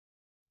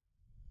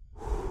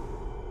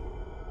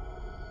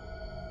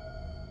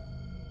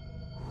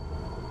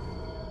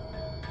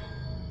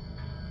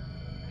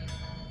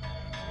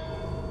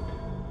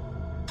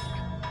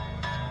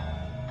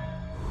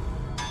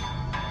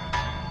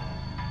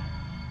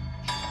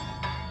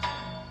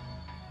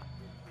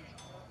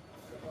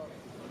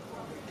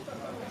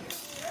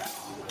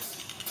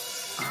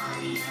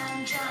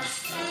I'm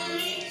just a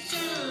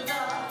little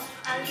dog.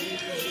 I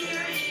live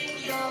here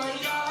in your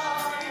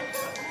yard.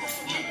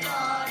 Your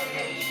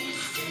daughter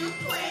used to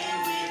play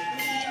with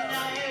me, now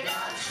I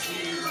got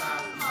you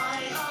on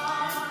my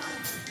arm.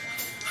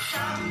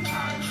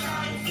 Sometimes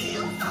I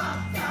feel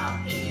fucked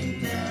up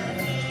in the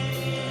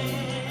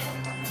head.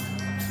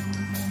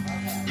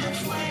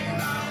 That's when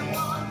I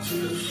want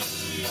to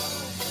feel.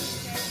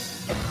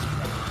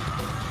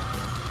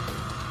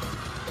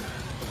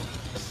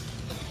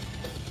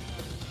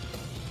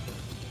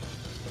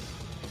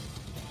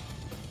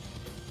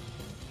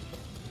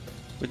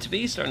 With To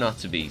Beast or Not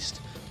to Beast,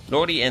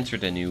 Lordi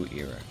entered a new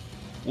era,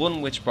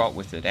 one which brought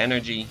with it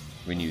energy,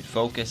 renewed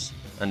focus,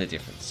 and a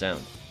different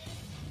sound.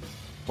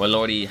 While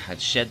Lordi had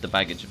shed the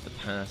baggage of the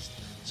past,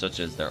 such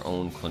as their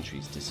own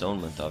country's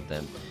disownment of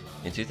them,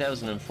 in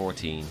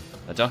 2014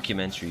 a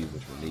documentary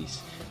would release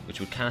which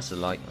would cast a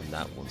light on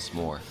that once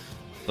more,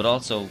 but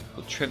also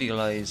would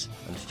trivialise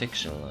and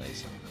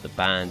fictionalise the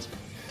band,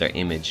 their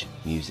image,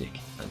 music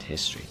and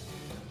history.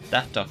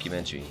 That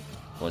documentary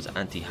was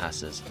Antti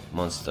Hass's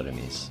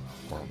Monstermies,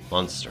 or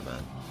Monster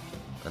Man,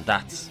 and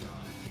that's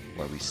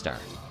where we start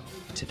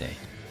today.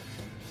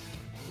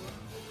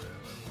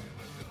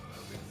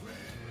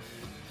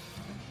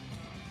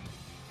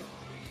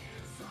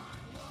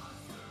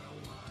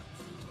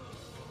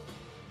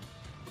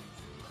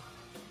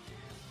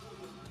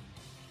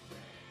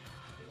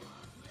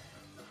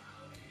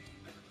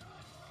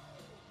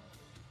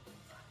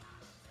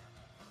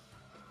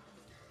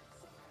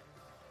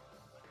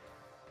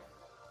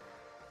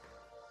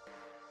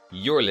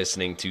 You're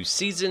listening to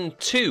Season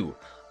 2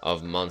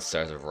 of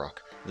Monsters of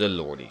Rock, The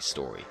Lordi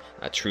Story,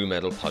 a True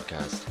Metal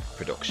podcast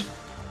production.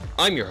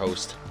 I'm your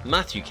host,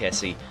 Matthew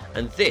Kessie,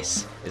 and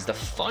this is the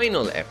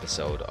final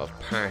episode of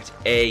Part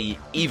A,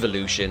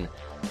 Evolution,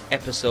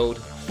 Episode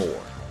 4,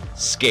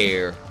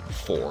 Scare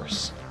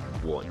Force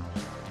 1.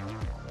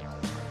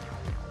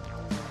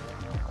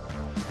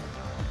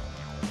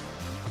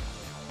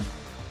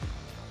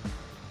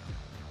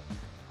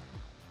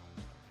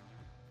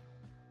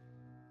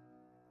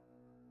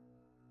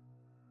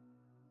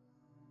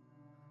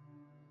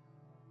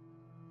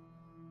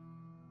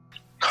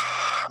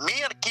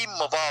 Me and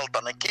Kimmo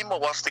Valtanen. Kimmo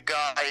was the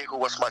guy who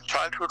was my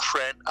childhood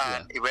friend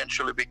and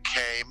eventually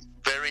became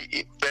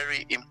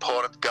very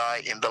important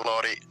guy in the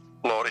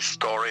Lordi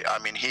story. I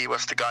mean, he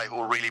was the guy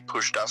who really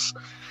pushed us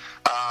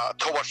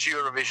towards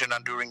Eurovision,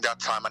 and during that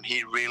time, and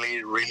he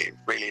really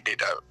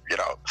did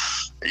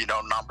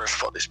numbers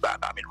for this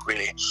band. I mean,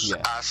 really.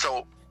 Yeah.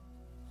 So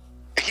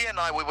he and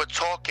we were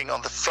talking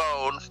on the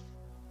phone.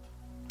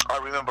 I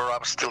remember I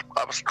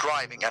was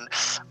driving and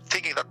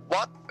thinking that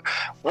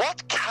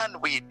what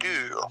can we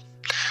do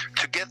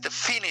to get the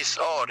Finnish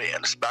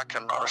audience back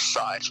on our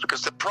sides?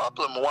 Because the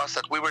problem was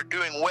that we were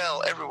doing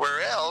well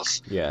everywhere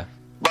else. Yeah.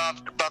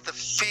 But the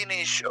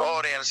Finnish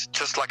audience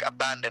just like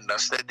abandoned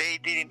us. They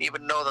didn't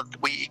even know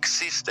that we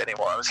exist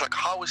anymore. It's like,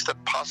 how is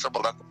that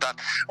possible? That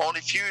only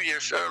a few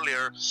years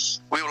earlier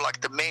we were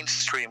like the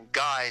mainstream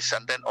guys,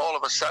 and then all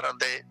of a sudden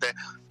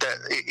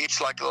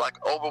it's like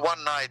over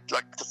one night,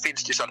 like the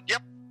Finns decided,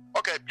 yep,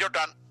 okay, you're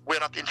done. We're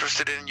not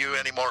interested in you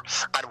anymore,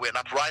 and we're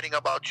not writing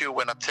about you.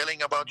 We're not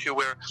telling about you.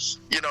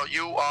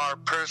 You are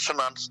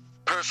persona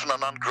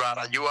non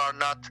grata. You are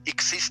not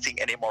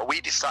existing anymore. We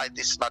decide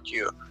this is not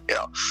you.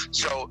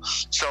 So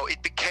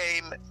it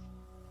became,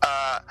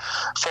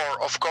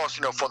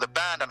 for the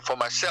band and for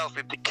myself,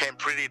 it became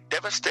pretty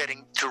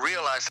devastating to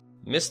realize.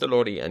 Mr.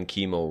 Lordi and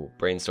Kimmo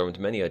brainstormed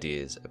many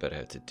ideas about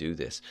how to do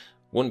this.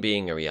 One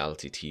being a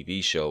reality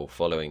TV show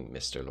following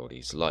Mr.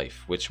 Lordi's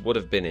life, which would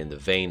have been in the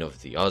vein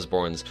of the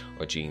Osbournes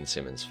or Gene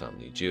Simmons'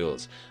 Family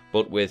Jewels.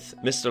 But with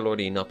Mr.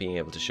 Lordi not being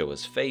able to show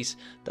his face,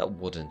 that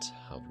wouldn't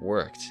have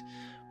worked.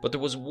 But there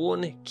was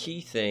one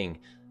key thing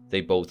they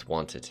both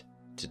wanted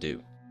to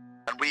do.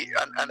 And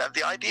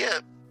the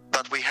idea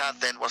that we had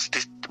then was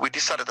we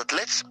decided that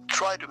let's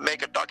try to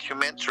make a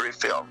documentary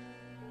film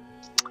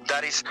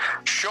that is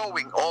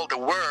showing all the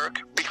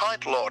work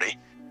behind Lordi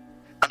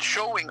and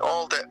showing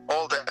all the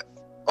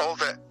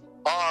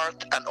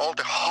art and all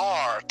the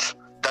heart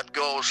that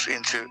goes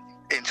into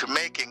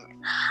making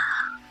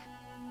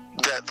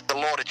the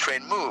Lordi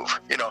train move.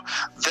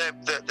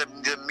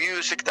 The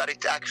music that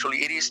it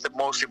is the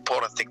most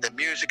important thing. The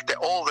music,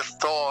 all the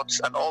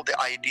thoughts and all the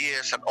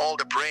ideas and all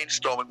the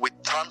brainstorming with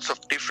tons of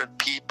different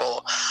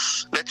people.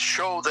 Let's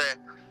show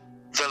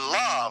the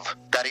love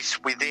that is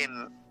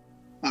within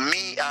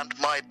me and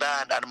my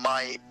band and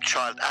my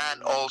child,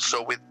 and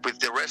also with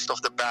the rest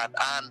of the band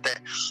and the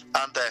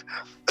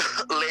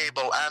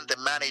label and the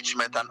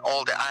management and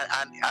all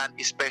and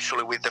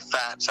especially with the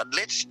fans. And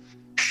let's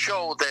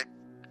show the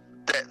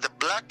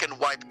black and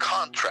white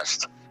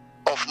contrast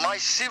of my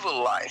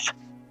civil life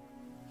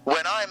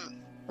when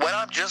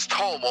I'm just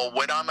home, or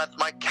when I'm at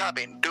my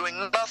cabin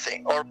doing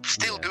nothing, or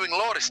still doing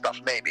Lordi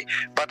stuff maybe,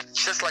 but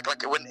it's just like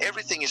when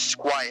everything is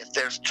quiet,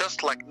 there's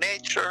just like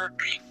nature,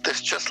 there's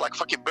just like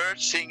fucking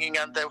birds singing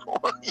and the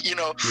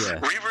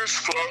rivers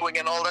flowing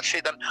and all that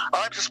shit, and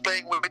I'm just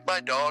playing with my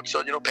dogs,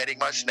 or petting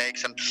my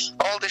snakes and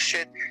all this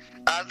shit.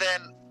 And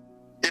then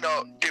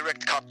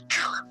direct cut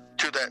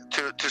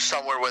to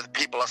somewhere where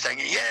people are saying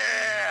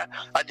yeah,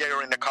 and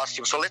you're in a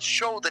costume. So let's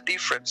show the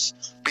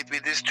difference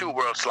between these two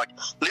worlds, like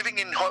living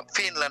in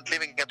Finland,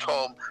 living at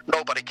home,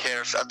 nobody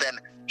cares, and then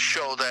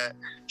show the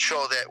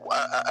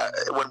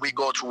when we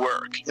go to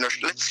work.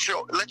 Let's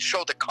show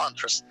the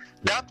contrast.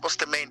 That was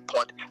the main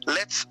point.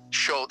 Let's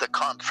show the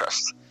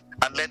contrast,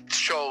 and let's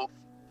show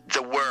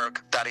the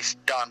work that is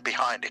done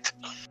behind it.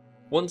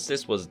 Once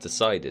this was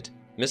decided,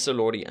 Mr.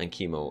 Lordi and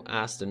Kimmo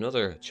asked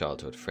another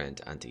childhood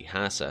friend, Antti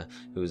Haase,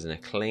 who is an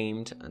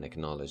acclaimed and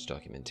acknowledged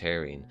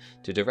documentarian,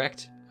 to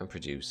direct and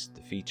produce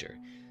the feature.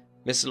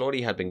 Mr.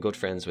 Lordi had been good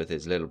friends with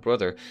his little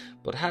brother,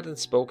 but hadn't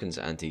spoken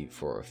to Antti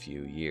for a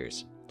few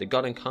years. They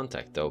got in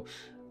contact though,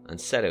 and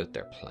set out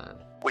their plan.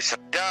 We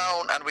sat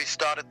down and we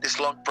started this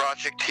long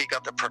project. He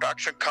got the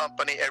production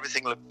company,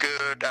 everything looked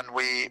good, and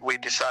we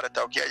decided,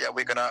 okay, yeah,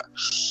 we're gonna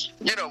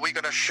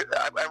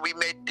and we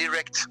made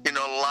direct,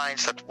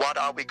 lines that what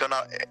are we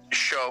gonna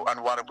show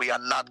and what we are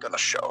not gonna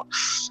show.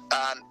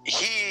 And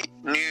he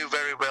knew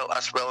very well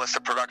as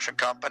the production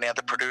company and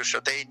the producer.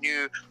 They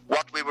knew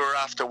what we were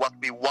after, what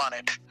we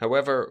wanted.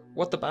 However,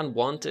 what the band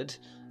wanted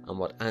and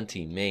what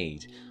Antti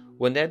made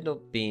would end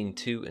up being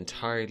two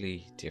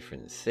entirely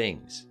different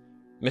things.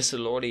 Mr.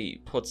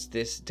 Lordi puts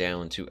this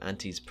down to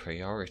Antti's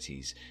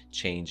priorities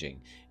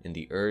changing in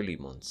the early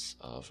months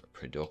of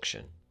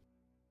production.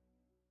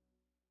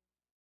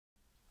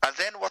 And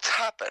then what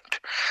happened,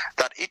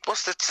 that it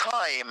was the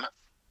time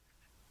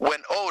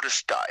when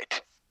Otis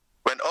died,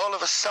 when all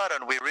of a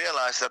sudden we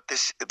realized that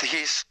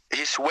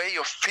his way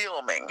of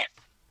filming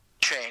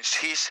changed,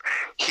 his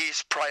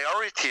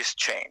priorities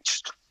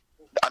changed.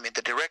 I mean,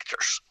 the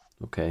directors.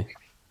 Okay.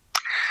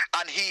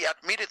 And he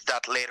admitted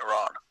that later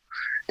on,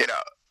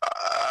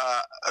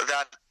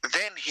 that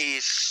then he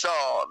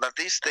saw that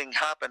this thing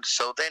happened.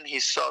 So then he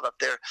saw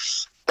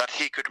that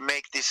he could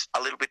make this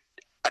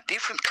a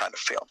different kind of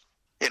film.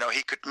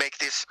 He could make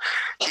this,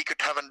 he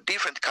could have a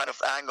different kind of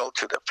angle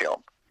to the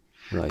film.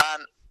 Right.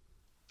 And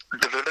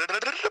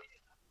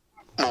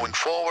moving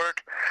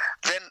forward,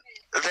 then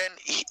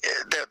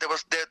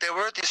there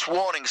were these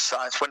warning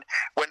signs when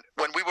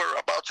we were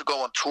about to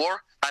go on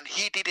tour, and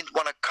he didn't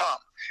want to come,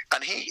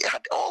 and he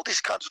had all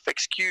these kinds of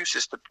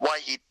excuses that why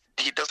he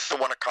doesn't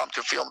want to come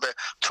to film the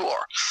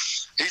tour.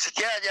 He said,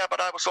 yeah,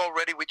 but I was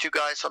already with you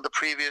guys on the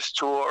previous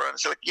tour. And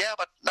it's like, yeah,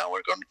 but now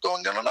we're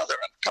going on another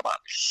one. Come on.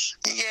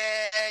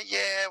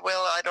 Yeah,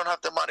 well, I don't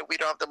have the money. We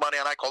don't have the money.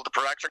 And I called the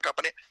production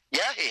company.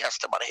 Yeah, he has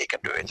the money. He can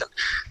do it.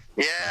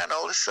 And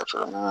all this stuff.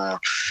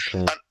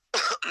 And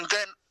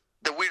then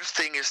the weird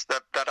thing is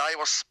that I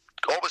was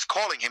always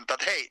calling him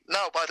that, hey,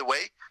 now, by the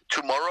way,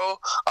 tomorrow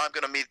I'm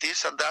going to meet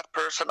this and that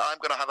person. I'm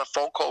going to have a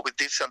phone call with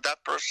this and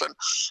that person.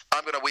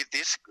 I'm going to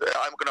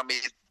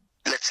meet,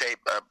 let's say,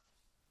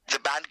 the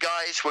band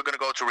guys. We're going to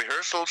go to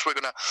rehearsals. We're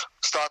going to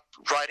start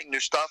writing new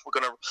stuff. We're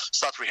going to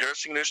start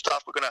rehearsing new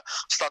stuff. We're going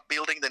to start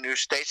building the new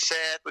stage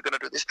set. We're going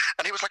to do this.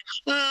 And he was like,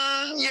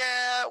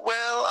 yeah,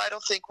 well, I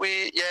don't think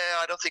we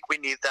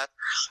need that.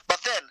 But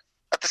then,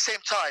 at the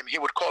same time, he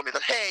would call me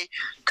that, hey,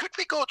 could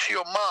we go to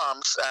your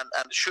mom's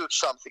and shoot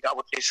something? I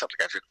would need something.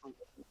 I said,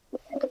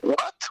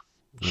 what?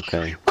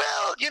 Okay.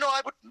 Well,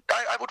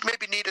 I would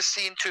maybe need a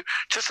scene to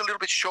just a little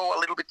bit show a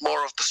little bit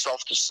more of the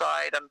softer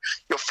side and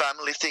your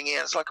family thing.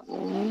 And it's like,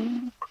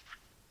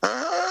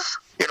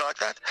 like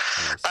that.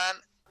 Yes.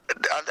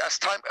 And as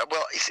time,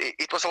 well,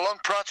 it was a long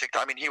project.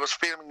 I mean, he was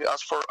filming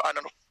us for, I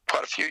don't know,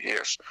 quite a few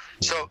years.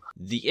 So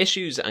the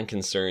issues and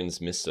concerns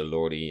Mr.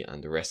 Lordi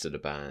and the rest of the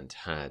band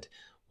had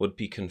would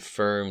be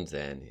confirmed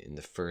then in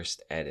the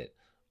first edit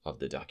of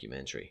the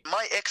documentary.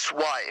 My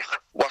ex-wife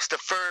was the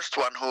first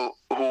one who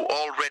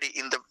already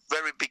in the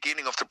very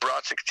beginning of the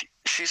project,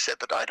 she said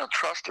that I don't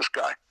trust this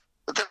guy.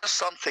 That there's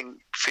something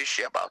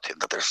fishy about him,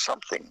 that there's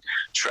something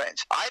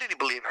strange. I didn't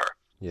believe her.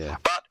 Yeah.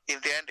 But in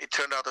the end, it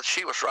turned out that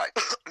she was right.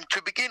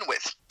 To begin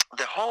with,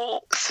 the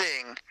whole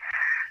thing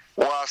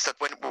was that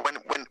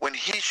when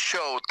he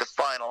showed the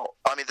final,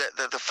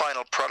 the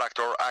final product,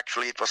 or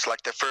actually it was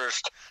like the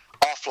first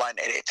offline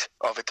edit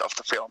of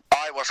the film,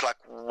 I was like,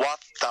 what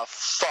the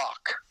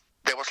fuck?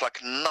 There was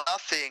like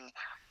nothing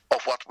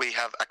of what we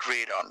have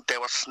agreed on. There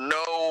was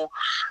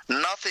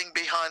nothing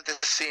behind the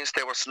scenes.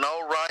 There was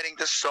no writing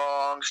the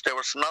songs. There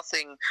was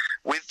nothing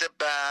with the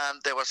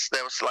band. There was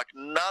like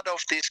none of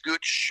these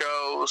good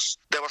shows.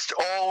 There was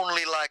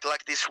only like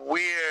this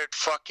weird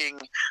fucking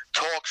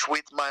talks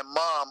with my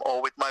mom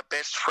or with my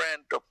best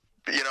friend,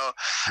 Yeah.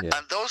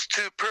 And those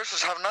two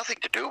persons have nothing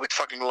to do with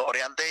fucking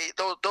Lordi, and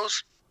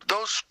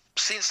those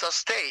scenes are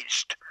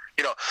staged.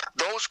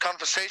 Those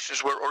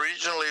conversations were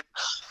originally,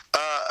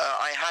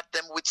 I had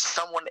them with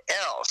someone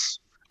else,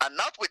 and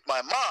not with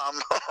my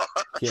mom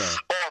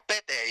or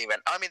Pete even.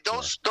 I mean,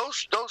 those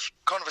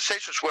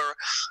conversations were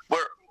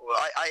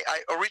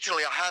I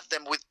originally had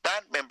them with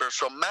band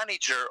members or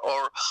manager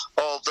or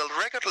the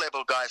record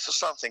label guys or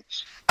something,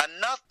 and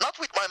not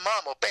with my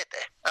mom or Pete.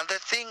 And the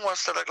thing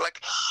was that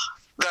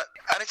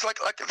and it's like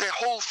the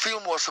whole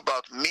film was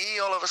about me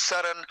all of a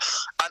sudden,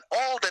 and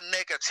all the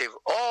negative,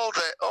 all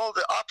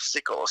the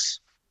obstacles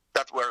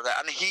that were there,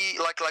 and he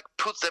like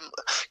put them.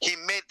 He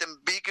made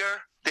them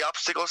bigger, the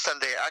obstacles, than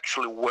they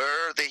actually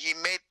were.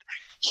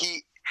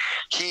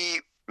 He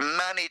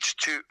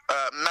managed to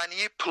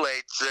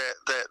manipulate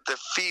the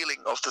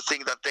feeling of the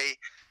thing that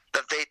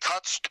they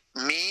touched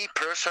me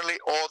personally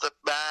or the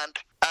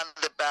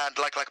band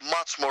like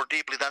much more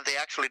deeply than they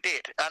actually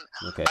did.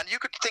 And you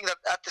could think that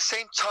at the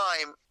same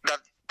time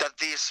that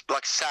these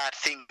like sad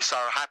things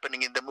are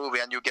happening in the movie,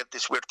 and you get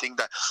this weird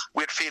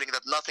feeling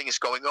that nothing is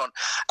going on.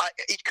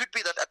 It could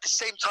be that at the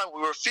same time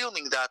we were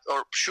filming that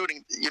or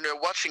shooting,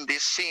 watching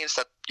these scenes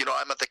that,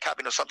 I'm at the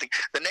cabin or something.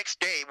 The next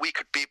day we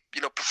could be,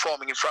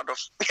 performing in front of,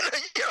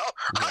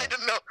 I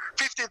don't know,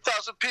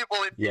 15,000 people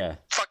in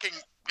fucking,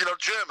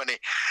 Germany.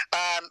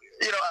 And,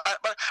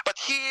 but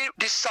he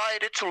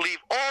decided to leave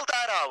all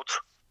that out.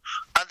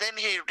 And then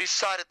he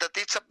decided that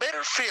it's a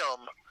better film.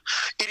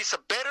 It is a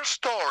better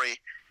story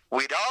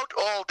without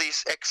all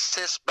these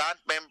excess band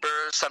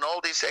members and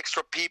all these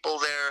extra people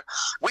there.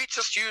 We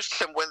just use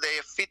them when they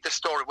fit the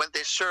story, when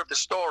they serve the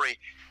story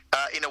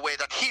in a way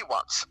that he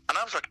wants. And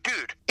I was like,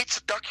 dude, it's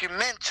a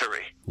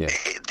documentary. Yeah.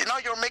 Now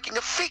you're making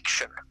a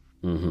fiction.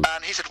 Mm-hmm.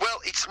 And he said, well,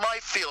 it's my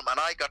film. And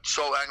I got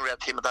so angry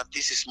at him that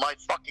this is my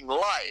fucking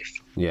life.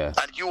 Yeah.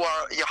 And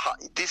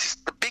this is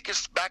the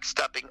biggest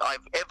backstabbing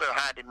I've ever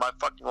had in my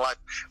fucking life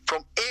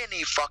from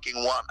any fucking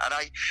one. And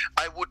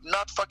I would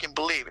not fucking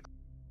believe it.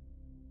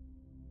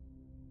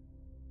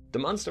 The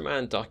Monster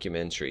Man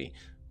documentary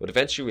would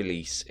eventually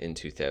release in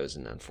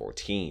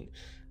 2014,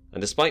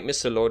 and despite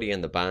Mr. Lordi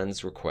and the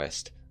band's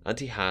request,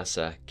 Antti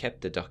Haase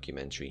kept the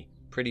documentary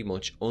pretty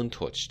much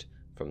untouched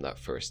from that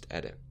first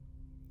edit.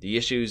 The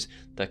issues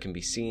that can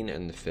be seen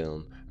in the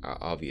film are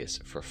obvious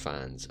for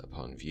fans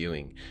upon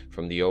viewing,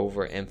 from the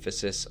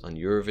overemphasis on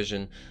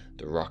Eurovision,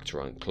 the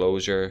Rock-Turon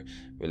closure,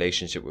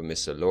 relationship with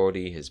Mr.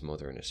 Lordi, his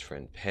mother and his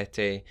friend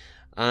Pete,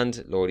 and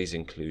Lordi's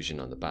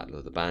inclusion on the Battle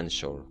of the Bands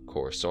show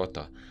Kor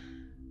Sorta.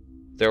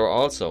 There are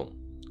also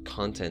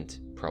content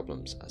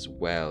problems as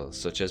well,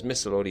 such as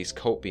Mr. Lordi's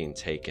coat being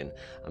taken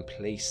and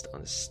placed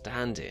on a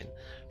stand-in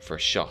for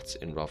shots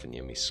in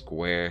Rovaniemi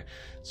Square,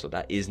 so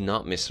that is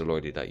not Mr.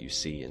 Lordi that you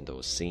see in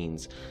those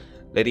scenes.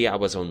 Lady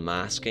Abba's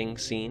unmasking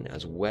scene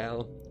as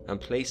well,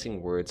 and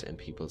placing words in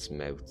people's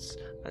mouths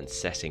and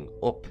setting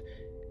up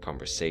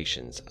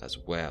conversations as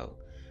well,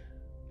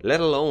 let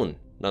alone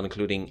not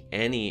including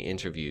any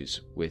interviews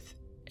with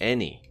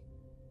any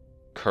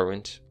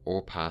current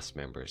or past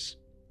members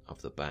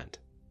of the band.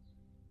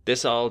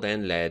 This all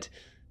then led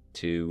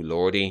to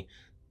Lordi,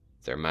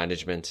 their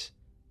management,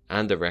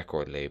 and the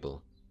record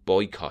label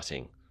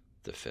boycotting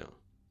the film.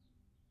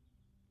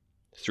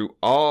 Through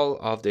all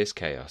of this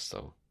chaos,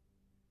 though,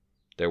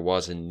 there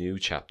was a new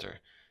chapter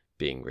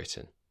being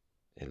written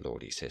in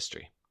Lordi's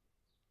history.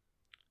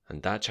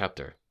 And that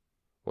chapter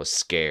was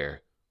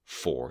Scare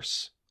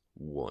Force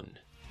 1.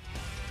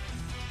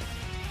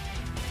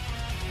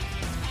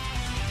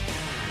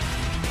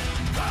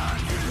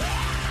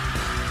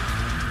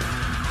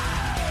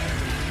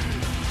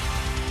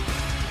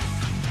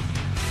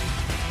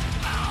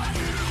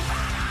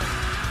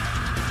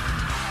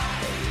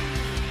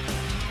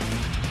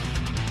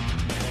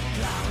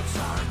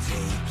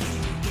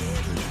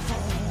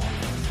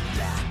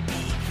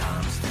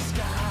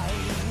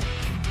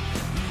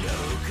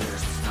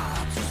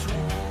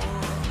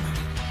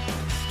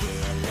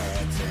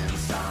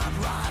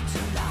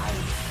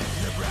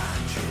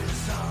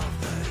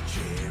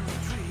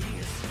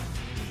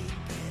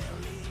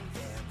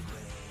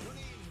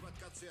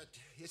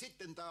 Ja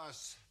sitten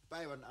taas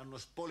päivän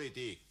annos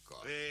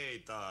politiikkaa. Ei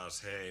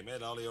taas, hei.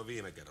 Meillä oli jo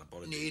viime kerran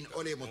politiikkaa. Niin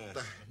oli,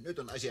 mutta nyt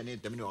on asia niin,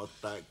 että minua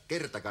ottaa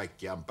kerta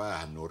kaikkiaan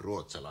päähän nuo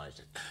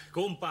ruotsalaiset.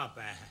 Kumpaan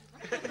päähän?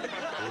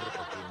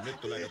 Turkokin.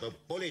 Nyt tulee kato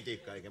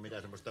politiikkaa eikä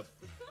mitään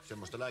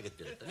semmoista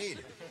lääketiedettä.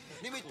 Niin.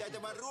 Nimittäin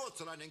tämä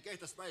ruotsalainen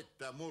kehtas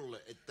väittää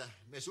mulle, että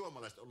me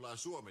suomalaiset ollaan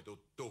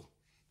suomituttu.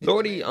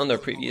 Lordi, on their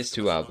previous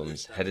two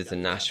albums, headed to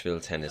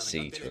Nashville,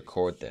 Tennessee to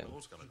record them.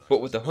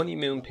 But with the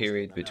honeymoon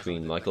period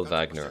between Michael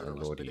Wagner and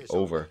Lordi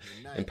over,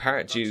 in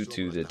part due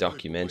to the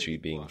documentary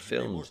being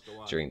filmed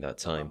during that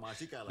time,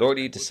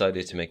 Lordi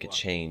decided to make a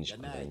change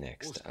on their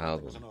next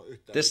album.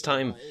 This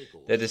time,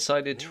 they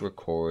decided to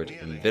record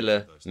in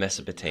Villa,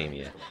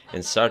 Mesopotamia,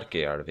 in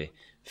Sarkijärvi,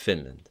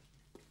 Finland.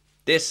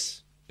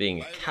 This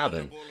being a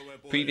cabin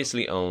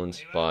previously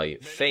owned by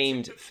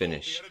famed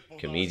Finnish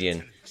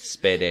comedian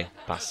Spede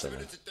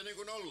Passanen.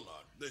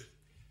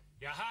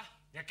 Jaha,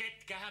 ja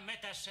ketkähän me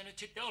tässä nyt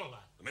sitten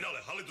ollaan? No minä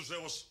olen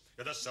hallitusneuvos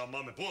ja tässä on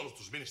maamme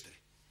puolustusministeri.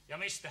 Ja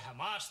mistähän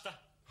maasta?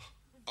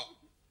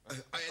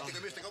 Ai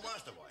ettekö mistäkö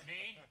maasta vai?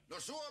 Niin. No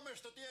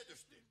Suomesta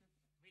tietysti.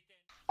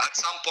 At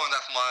some point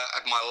of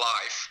my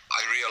life,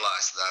 I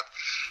realized that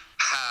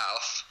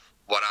half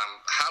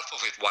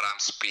of it what I'm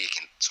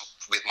speaking to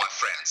with my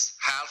friends,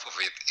 half of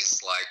it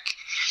is like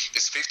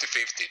it's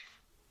 50-50.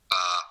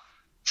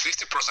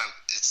 50%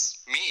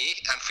 is me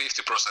and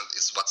 50%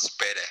 is what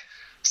Spede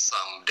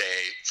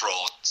someday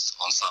wrote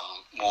on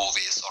some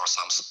movies or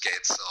some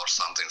skits or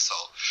something. So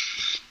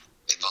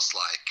it was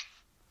like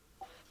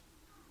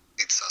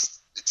it's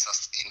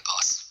just in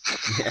us.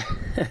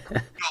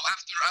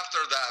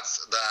 After that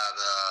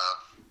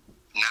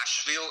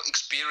Nashville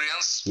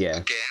experience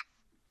again,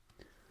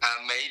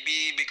 and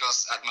maybe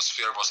because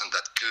atmosphere wasn't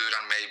that good,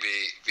 and maybe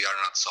we are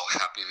not so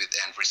happy with the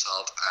end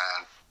result,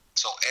 and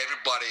so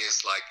everybody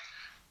is like,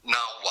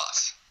 now what?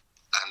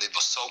 And it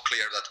was so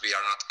clear that we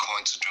are not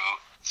going to do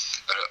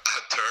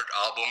a third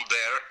album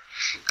there,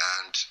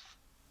 and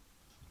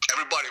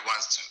everybody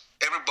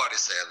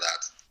said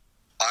that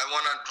I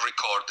want to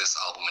record this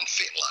album in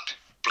Finland.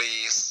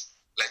 Please,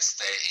 let's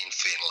stay in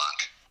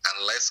Finland.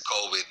 And let's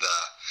go with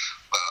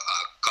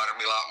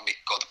Karmila,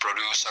 Mikko, the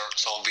producer,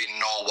 so we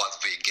know what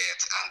we get.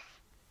 And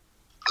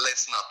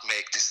let's not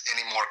make this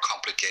any more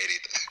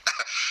complicated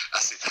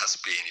as it has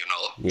been, you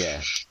know. Yeah.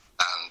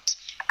 And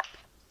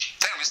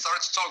then we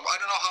started to talk. I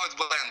don't know how it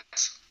went.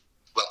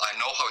 Well, I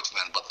know how it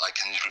went, but I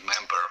can't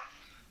remember.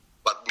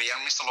 But me and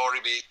Mr.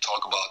 Lordi, we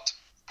talk about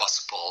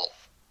possible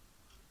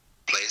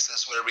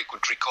places where we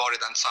could record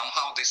it. And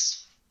somehow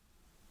this,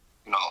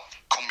 you know,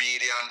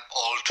 comedian,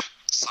 old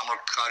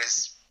summer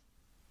Karis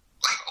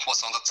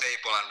was on the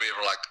table, and we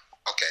were like,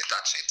 okay,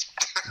 that's it.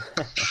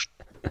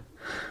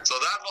 So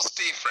that was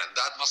different.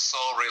 That was so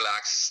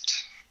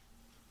relaxed,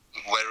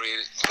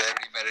 very,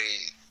 very,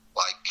 very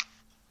like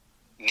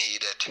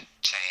needed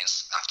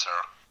change after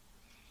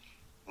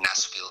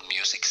Nashville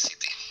Music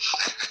City.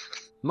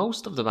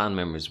 Most of the band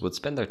members would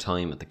spend their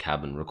time at the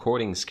cabin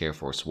recording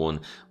Scareforce 1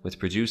 with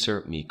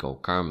producer Mikko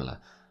Karmila,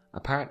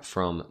 apart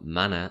from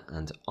Mana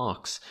and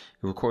Ox,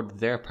 who recorded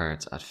their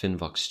parts at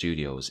Finnvox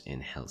Studios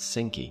in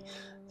Helsinki,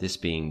 this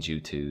being due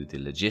to the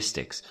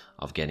logistics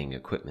of getting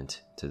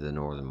equipment to the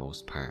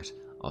northernmost part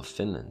of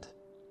Finland.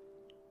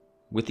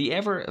 With the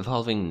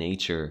ever-evolving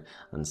nature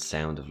and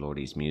sound of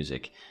Lordi's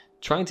music,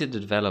 trying to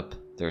develop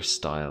their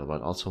style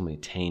while also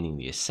maintaining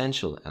the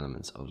essential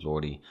elements of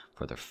Lordi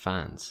for their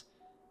fans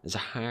is a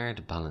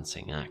hard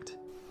balancing act.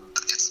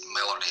 It's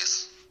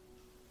melodies.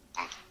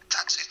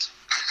 That's it.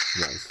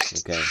 Right,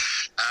 okay.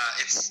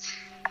 It's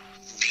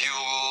view,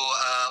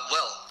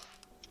 well,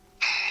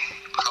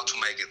 how to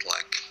make it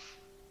like,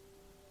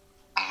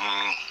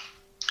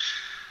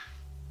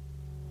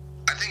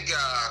 I think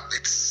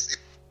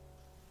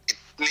it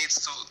needs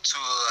to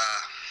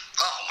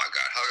oh my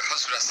god, how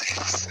should I say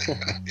this?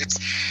 It's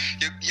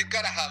you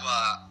gotta have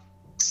a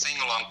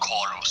sing-along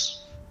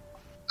chorus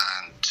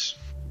and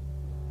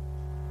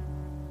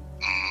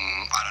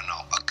I don't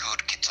know, a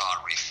good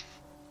guitar riff,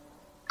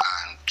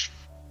 and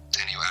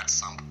then you add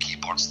some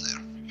keyboards there,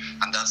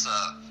 and that's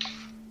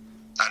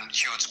and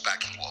huge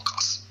backing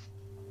vocals,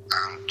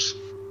 and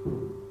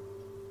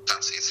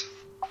that's it.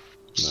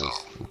 Nice. So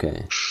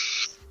okay.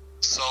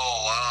 So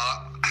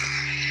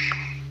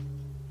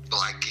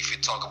like if you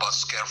talk about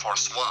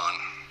Scareforce 1,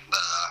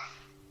 the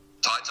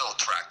title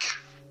track,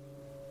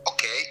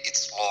 okay,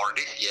 it's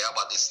Lordi, yeah,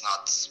 but it's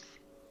not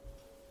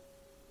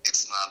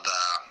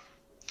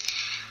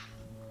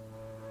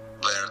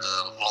where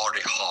the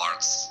Lordi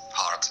heart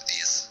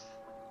is,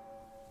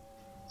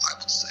 I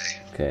would say.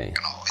 Okay.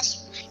 You know, it's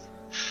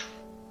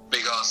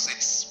because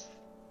it's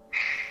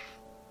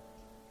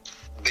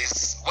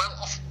this.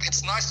 Well,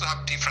 it's nice to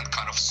have different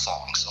kind of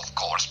songs, of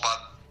course,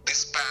 but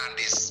this band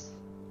is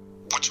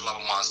Would You Love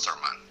a Monster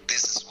Man?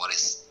 This is what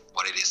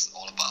it is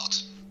all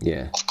about.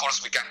 Yeah. Of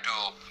course, we can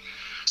do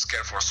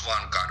Scareforce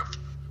 1 kind of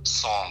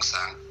songs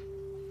and,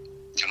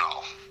 you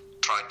know,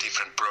 try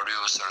different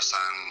producers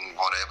and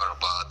whatever,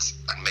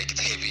 and make it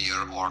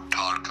heavier or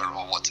darker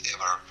or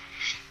whatever.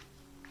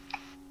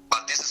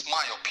 But this is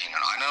my opinion.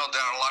 I know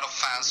there are a lot of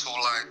fans who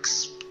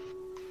likes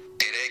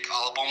Headache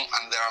album,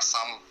 and there are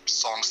some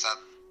songs that,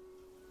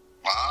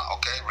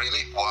 okay,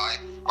 really? Why?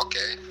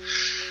 Okay.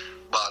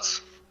 But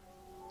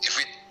if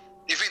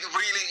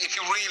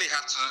you really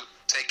have to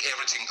take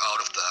everything out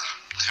of the,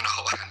 you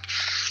know, and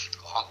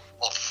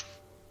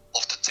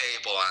of the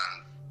table,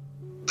 and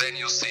then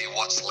you see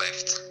what's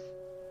left.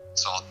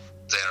 So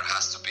there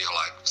has to be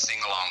like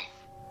sing-along,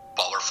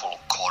 powerful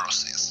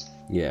choruses.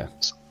 Yeah.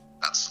 So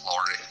that's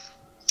Lordi.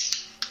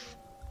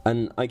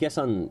 And I guess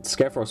on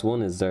Scareforce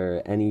 1, is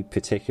there any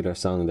particular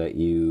song that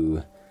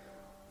you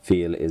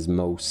feel is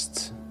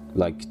most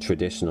like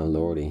traditional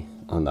Lordi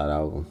on that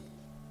album?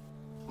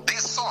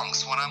 These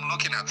songs, when I'm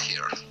looking at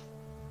here,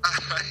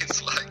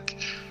 it's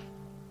like,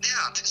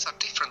 yeah, this is a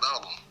different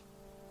album.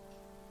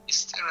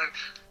 Is there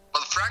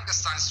well,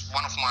 Frankenstein is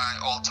one of my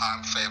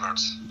all-time favorite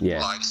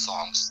live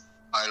songs.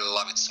 I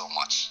love it so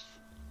much.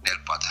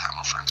 Nailed by the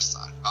Hammer,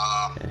 Frankenstein.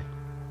 Okay.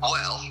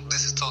 Well,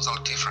 this is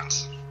totally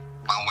different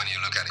when you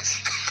look at it.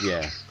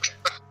 Yeah.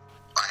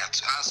 I have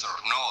to answer,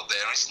 no,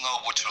 there is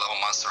no Would You Love a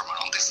Monster Man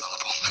on this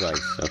album.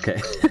 Right,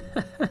 okay.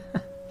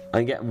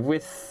 And get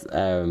with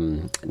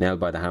Nailed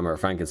by the Hammer,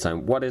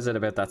 Frankenstein, what is it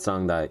about that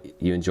song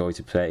that you enjoy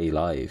to play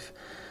live?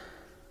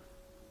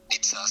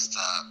 It's just,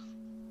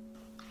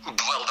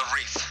 well, the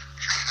riff.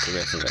 The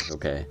riff of it,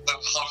 okay. How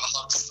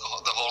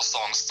the whole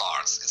song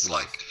starts. It's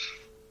like,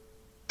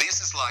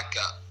 this is like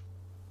a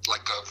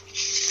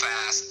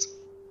fast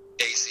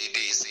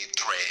AC/DC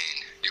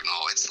train, you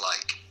know. It's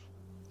like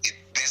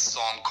this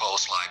song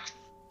goes like,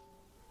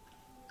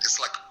 it's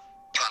like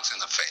punch in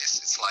the face.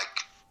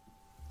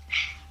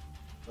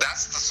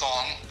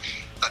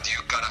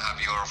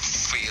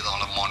 feet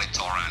on a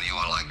monitor and you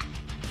are like,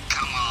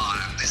 come on,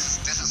 this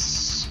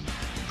is,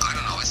 I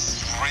don't know,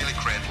 it's a really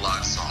great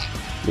live song.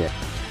 Yeah.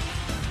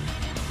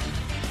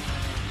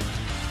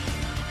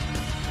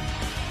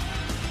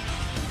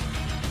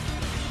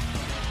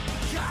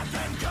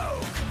 Captain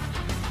Coke,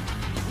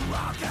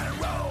 rock and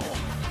roll,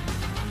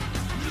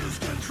 lose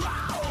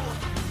control.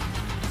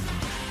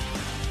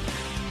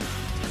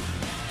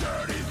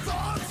 Dirty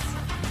thoughts,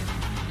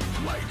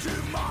 way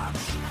too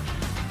much,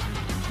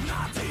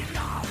 not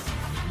enough.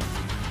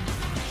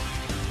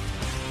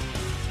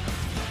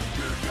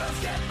 Good girls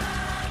get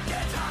mad,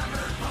 get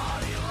hammered,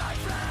 party like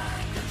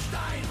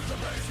Frankenstein. The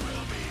place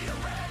will be a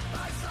wreck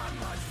by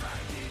sunrise.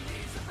 Frankie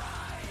needs a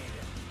ride.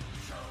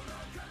 Show no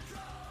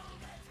control,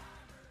 get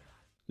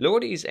hammered.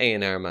 Lordi's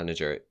A&R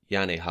manager,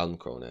 Janne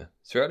Halmkrone,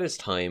 throughout his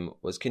time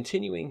was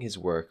continuing his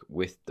work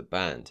with the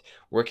band,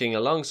 working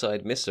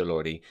alongside Mr.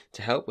 Lordi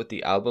to help with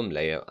the album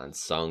layout and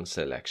song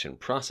selection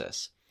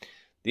process.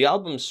 The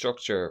album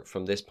structure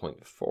from this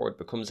point forward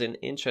becomes an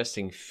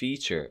interesting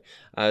feature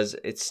as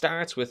it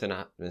starts with an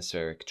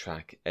atmospheric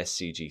track,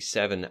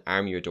 SCG7,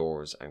 Arm Your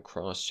Doors and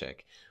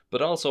Crosscheck,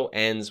 but also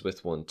ends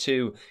with one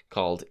too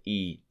called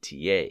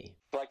ETA.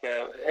 Like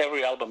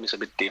every album is a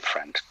bit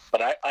different,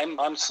 but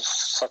I'm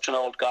such an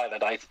old guy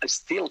that I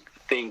still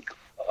think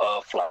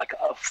of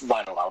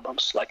vinyl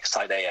albums, like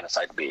side A and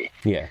side B.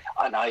 Yeah.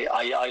 And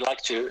I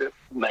like to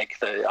make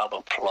the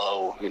album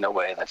flow in a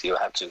way that you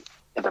have to,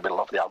 in the middle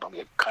of the album,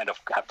 you kind of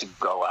have to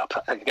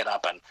get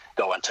up and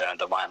go and turn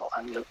the vinyl.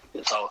 And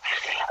so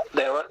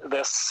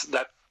there's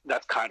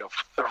that kind of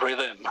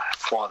rhythm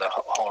for the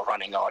whole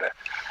running order.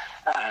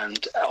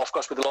 And of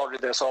course, with Lordi,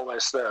 there's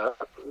always the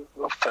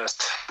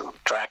first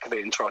track, the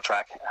intro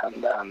track,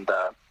 and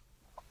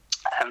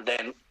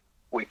then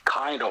we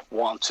kind of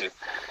want to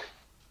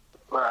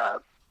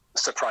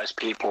surprise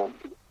people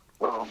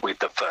with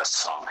the first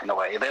song in a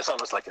way. There's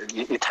always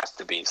it has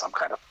to be some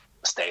kind of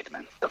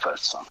statement, the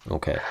first song.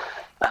 Okay.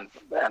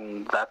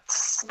 And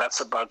that's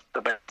about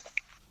the best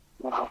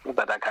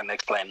that I can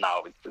explain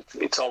now.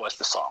 It's always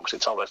the songs.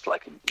 It's always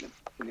like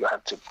you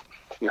have to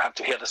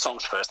hear the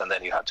songs first, and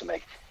then you have to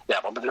make. Yeah,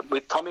 but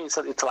with Tommy,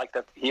 it's like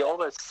that. He's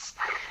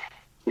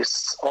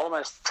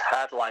almost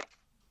had like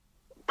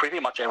pretty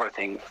much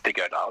everything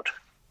figured out.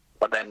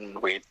 But then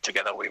we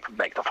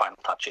make the final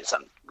touches,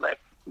 and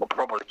we'll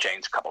probably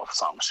change a couple of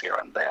songs here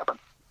and there. But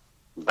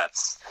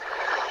that's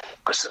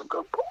because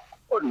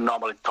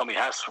normally Tommy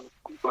has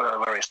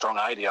a very strong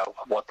idea of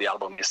what the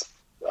album is,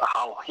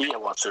 how he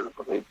wants to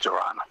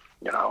run,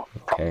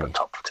 from the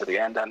top to the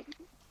end,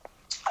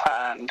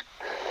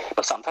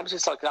 but sometimes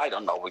it's like I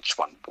don't know which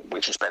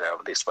is better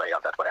this way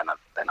or that way, and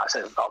then I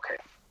say, okay,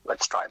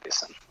 let's try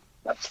this, and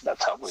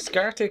that's how we do.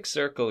 Scartic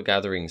Circle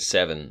Gathering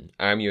 7,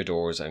 Arm Your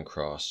Doors and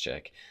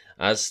Crosscheck,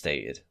 as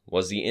stated,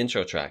 was the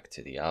intro track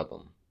to the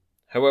album.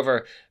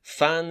 However,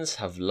 fans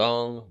have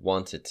long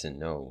wanted to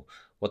know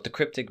what the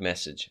cryptic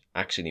message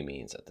actually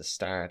means at the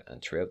start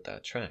and throughout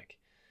that track.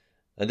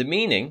 And the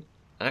meaning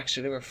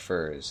actually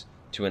refers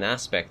to an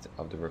aspect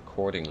of the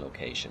recording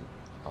location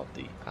of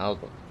the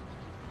album.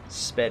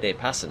 Spede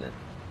Passanen,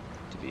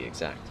 to be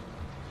exact.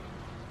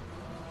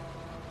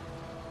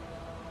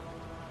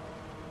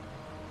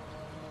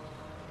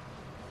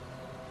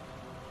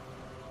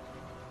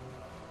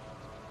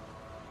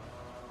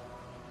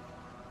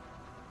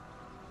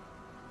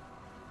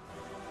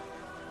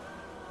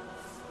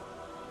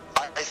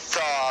 I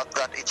thought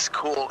that it's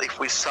cool if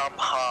we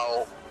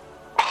somehow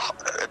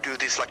do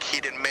this like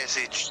hidden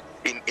message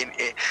in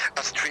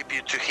as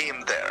tribute to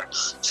him there.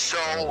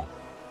 So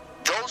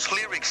those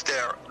lyrics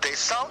there, they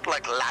sound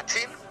like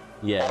Latin,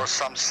 or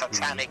some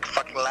satanic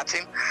fucking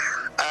Latin,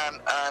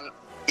 and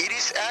it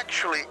is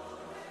actually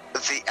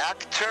the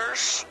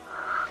actors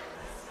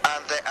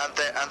and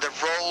the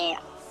role,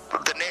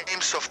 the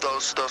names of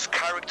those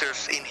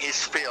characters in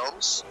his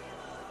films.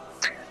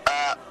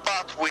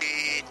 But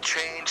we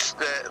changed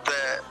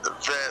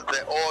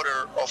the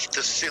order of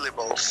the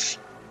syllables.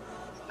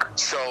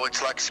 So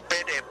it's like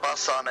Spede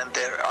Passan, and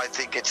there I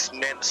think it's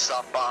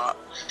Nensapa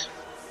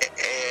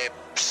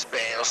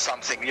Spe or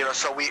something,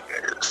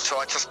 So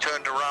I just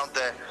turned around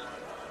I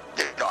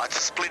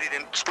just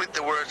split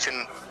the words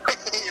in,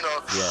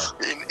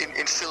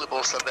 in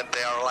syllables, and then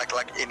they are like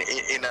in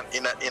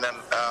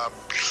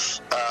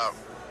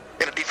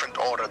a different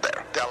order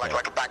there. They are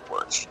like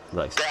backwards.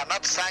 Right. They are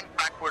not sang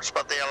backwards,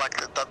 but they are like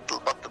that.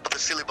 But the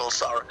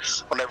syllables are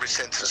on every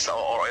sentence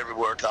or every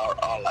word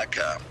are like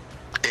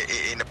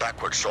in a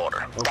backwards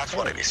order. Okay. That's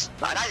what it is.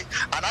 And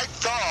I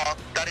thought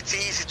that it's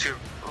easy to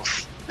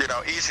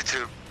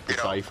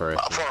decipher it.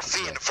 For a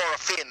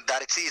Finn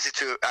that it's easy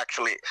to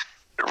actually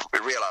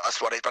realize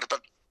what it.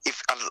 But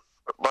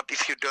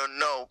if you don't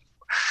know,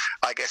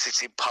 I guess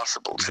it's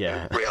impossible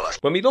to realize.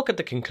 When we look at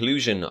the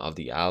conclusion of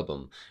the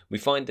album, we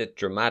find the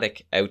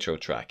dramatic outro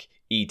track,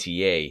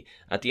 ETA,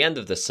 at the end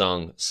of the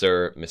song,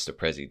 Sir, Mr.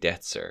 Prezi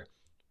Death Sir.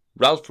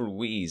 Ralph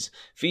Ruiz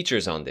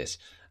features on this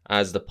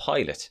as the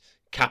pilot,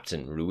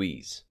 Captain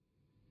Ruiz.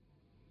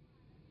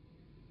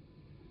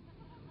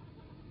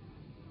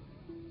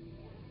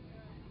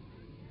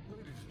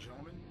 Ladies and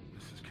gentlemen,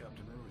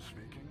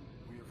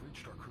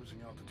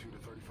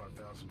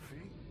 25,000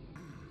 feet.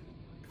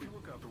 If you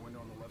look out the window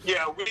on the left.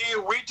 Yeah,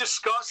 we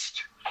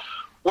discussed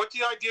what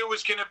the idea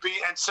was going to be,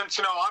 and since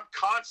I'm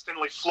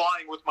constantly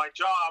flying with my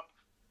job,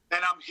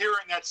 and I'm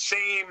hearing that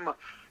same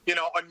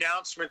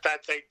announcement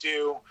that they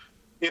do,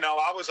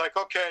 I was like,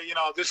 okay,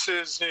 this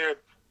is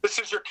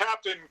your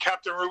captain,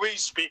 Captain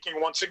Ruiz speaking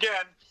once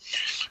again,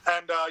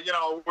 and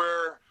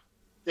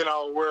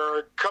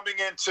we're coming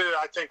into,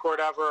 I think,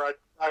 whatever,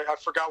 I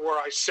forgot where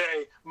I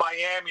say,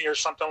 Miami or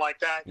something like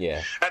that.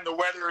 Yeah. And the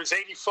weather is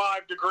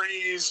 85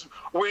 degrees,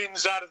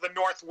 winds out of the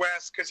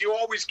northwest, because you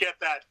always get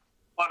that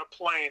on a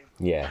plane.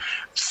 Yeah.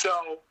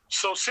 So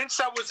since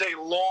that was a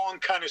long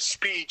kind of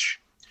speech,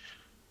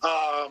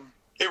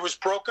 it was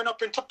broken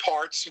up into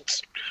parts.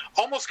 It's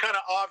almost kind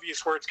of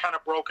obvious where it's kind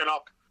of broken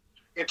up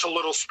into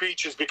little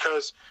speeches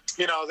because,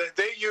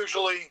 they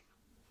usually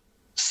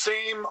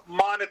same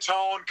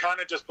monotone,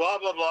 kind of just blah,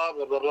 blah, blah,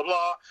 blah, blah, blah,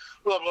 blah,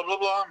 blah, blah, blah,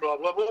 blah, blah,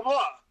 blah, blah,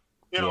 blah.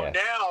 Now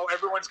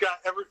everyone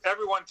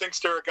thinks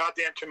they're a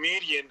goddamn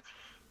comedian,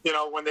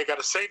 when they got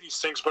to say these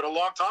things. But a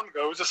long time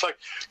ago, it was just like,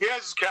 yeah,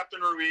 this is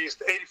Captain Ruiz,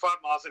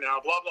 85 miles an hour,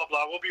 blah, blah,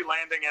 blah. We'll be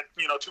landing at,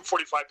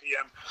 2:45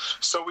 p.m.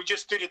 So we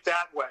just did it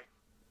that way.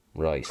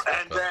 Right.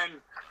 And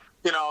then,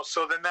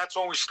 so then that's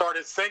when we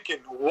started thinking,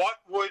 what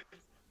would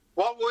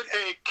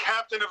a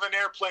captain of an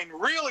airplane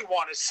really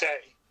want to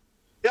say?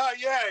 Yeah,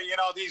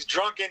 these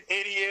drunken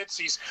idiots,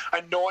 these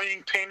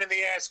annoying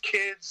pain-in-the-ass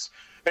kids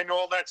and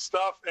all that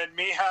stuff, and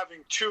me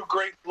having two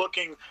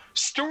great-looking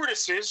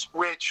stewardesses,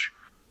 which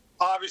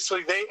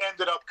obviously they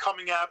ended up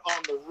coming out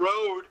on the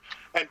road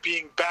and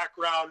being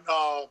background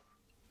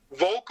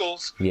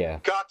vocals. Yeah.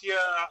 Katya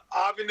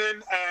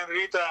Avinen and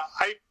Rita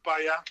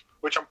Aipaya,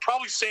 which I'm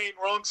probably saying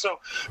wrong, so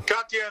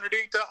Katya and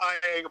Rita,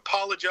 I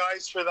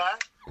apologize for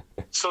that.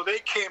 So they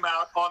came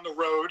out on the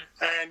road,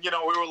 and, we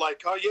were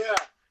like, oh, yeah,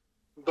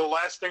 the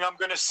last thing I'm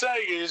going to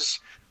say is,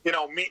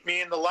 meet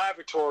me in the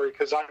lavatory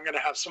because I'm going to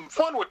have some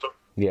fun with them.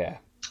 Yeah.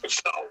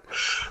 So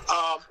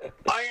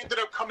I ended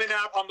up coming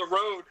out on the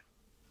road.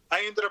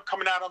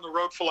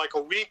 For like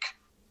a week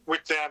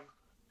with them,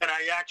 and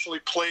I actually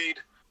played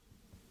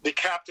the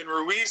Captain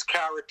Ruiz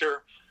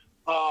character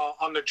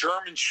on the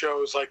German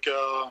shows like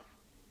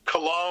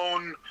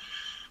Cologne,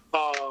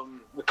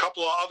 a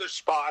couple of other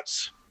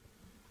spots.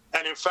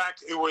 And in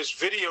fact, it was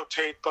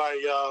videotaped by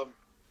a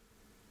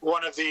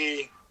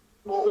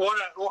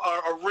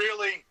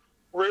really,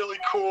 really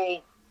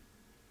cool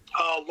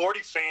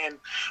Lordi fan.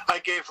 I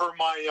gave her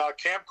my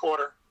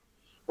camcorder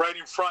right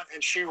in front,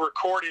 and she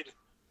recorded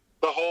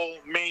the whole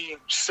me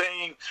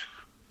saying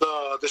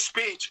the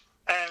speech.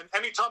 And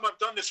anytime I've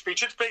done this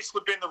speech, it's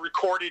basically been the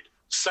recorded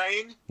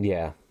saying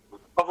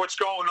of what's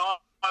going on.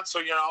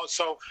 So,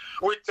 so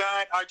with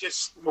that, I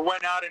just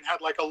went out and had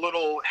like a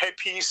little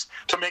headpiece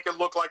to make it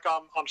look like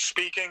I'm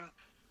speaking.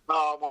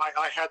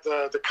 I had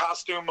the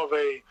costume of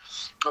an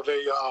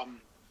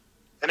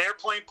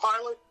airplane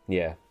pilot.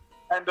 Yeah.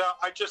 And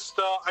I just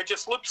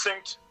lip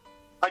synced.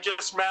 I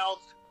just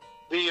mouthed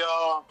the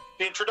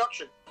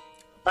introduction,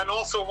 and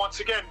also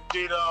once again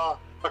did a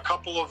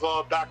couple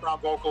of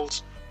background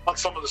vocals on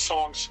some of the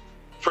songs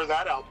for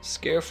that album.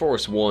 Scare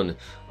Force 1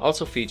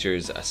 also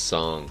features a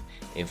song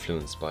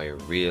influenced by a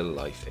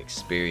real-life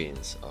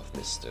experience of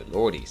Mr.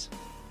 Lordi's.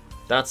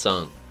 That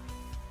song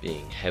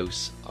being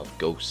House of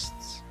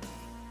Ghosts.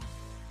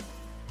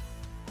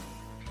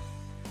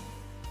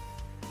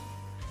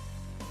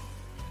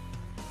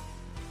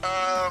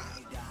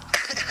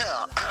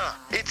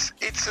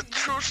 It's a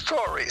true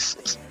story.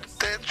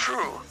 They're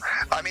true.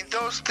 I mean,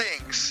 those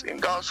things in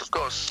House of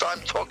Ghosts, I'm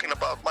talking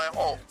about my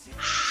home.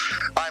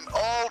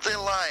 All the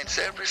lines,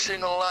 every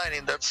single line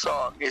in that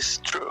song is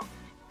true.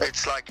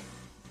 It's like,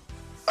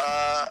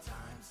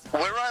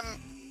 where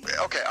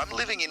I'm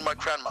living in my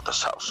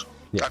grandmother's house,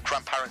 my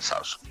grandparents'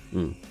 house.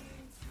 Mm.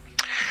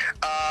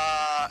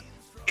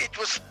 It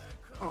was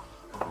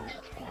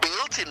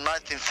built in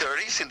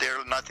 1930s, in the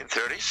early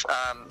 1930s,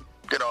 and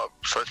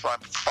so it's my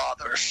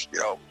father's,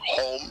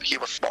 home. He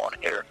was born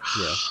here.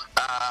 Yeah.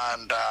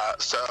 And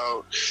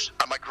so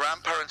my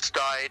grandparents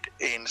died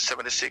in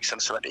 76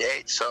 and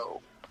 78,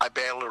 so I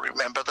barely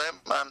remember them.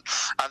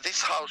 And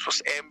this house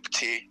was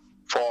empty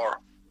for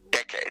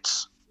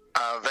decades.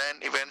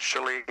 Then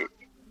eventually,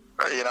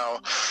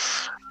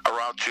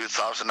 around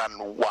 2000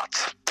 and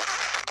what,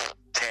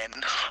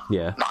 10,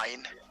 9,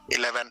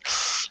 11,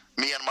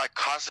 me and my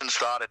cousin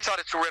started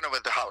to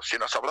renovate the house, so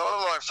blah, blah,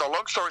 blah. So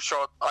long story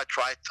short, I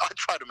tried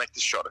to make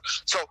this shorter.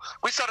 So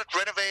we started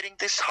renovating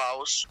this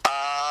house,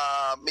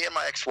 me and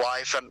my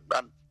ex-wife, and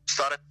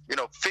started,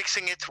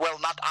 fixing it. Well,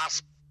 not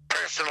us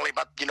personally,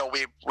 but,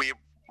 we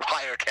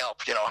hired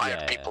help,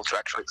 hired people to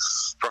actually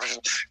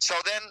professional. So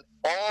then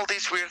all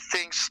these weird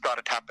things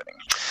started happening.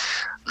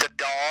 The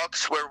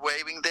dogs were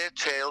waving their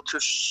tail to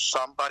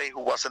somebody who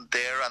wasn't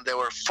there, and they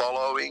were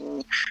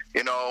following,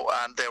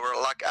 and they were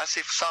like as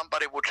if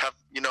somebody would have,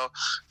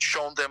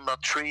 shown them a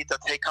treat that,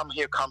 hey, come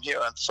here.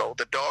 And so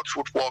the dogs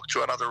would walk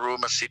to another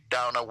room and sit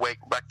down and wag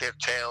their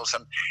tails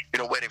and,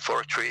 waiting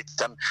for a treat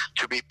and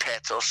to be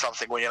pets or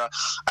something,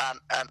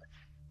 and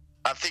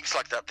and things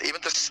like that.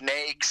 Even the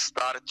snakes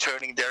started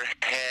turning their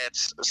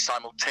heads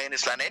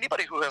simultaneously. And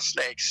anybody who has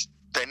snakes,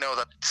 they know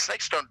that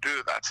snakes don't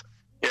do that.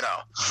 You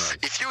know,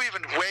 if you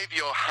even wave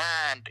your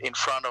hand in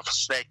front of a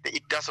snake,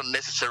 it doesn't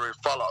necessarily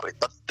follow it.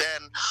 But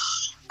then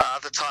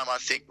at the time, I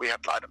think we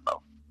had, I don't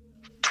know,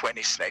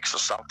 20 snakes or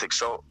something.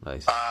 So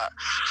Nice.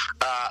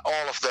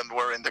 all of them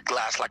were in the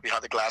glass, like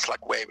behind the glass,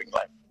 like waving,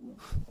 like,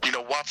 you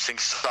know, watching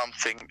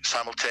something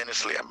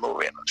simultaneously and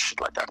moving and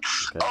shit like that.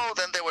 Okay. Oh,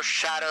 then there were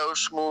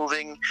shadows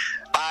moving.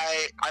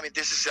 I mean,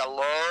 this is a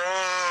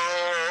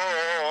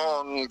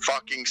long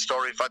fucking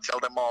story if I tell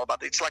them all,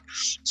 but it's like,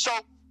 so,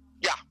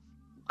 yeah.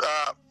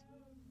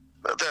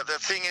 The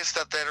thing is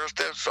that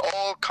there's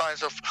all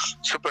kinds of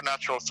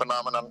supernatural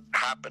phenomenon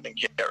happening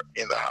here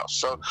in the house.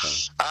 So,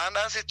 and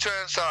as it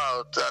turns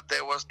out, that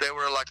there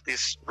were like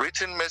these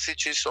written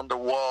messages on the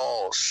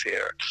walls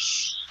here,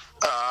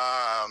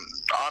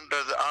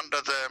 under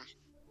the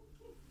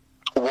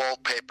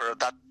wallpaper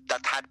that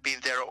had been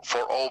there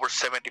for over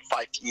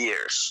 75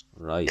 years.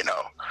 Right. You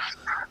know,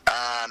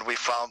 and we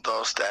found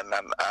those then,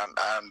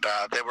 and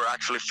they were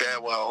actually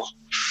farewell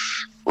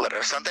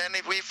letters. And then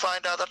if we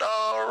find out that,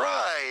 all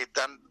right,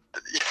 and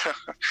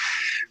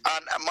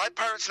my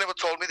parents never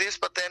told me this,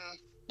 but then,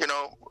 you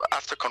know,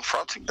 after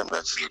confronting them,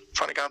 that's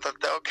finding out that,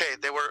 okay,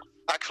 they were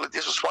actually,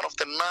 this was one of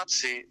the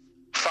Nazi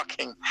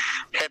fucking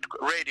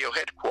radio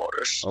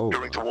headquarters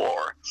during the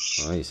war.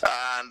 Nice.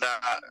 And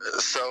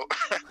so,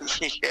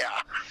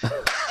 yeah.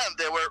 And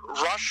there were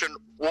Russian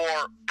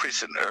war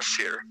prisoners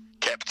here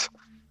kept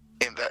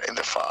in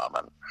the farm,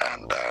 and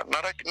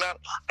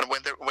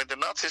when the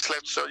Nazis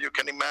left, so you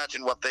can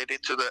imagine what they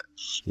did to the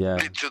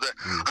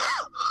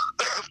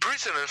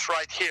prisoners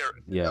right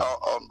here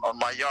on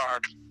my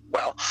yard.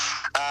 Well,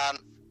 and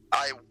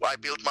I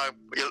built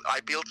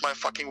my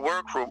fucking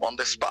workroom on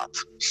the spot.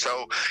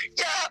 So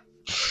yeah,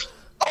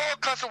 all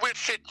kinds of weird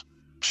shit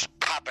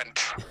happened.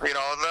 You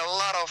know, there are a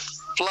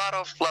lot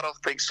of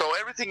things. So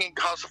everything in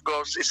House of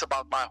Ghosts is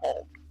about my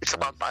home. It's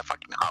about my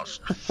fucking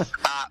house.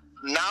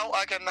 Now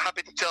I am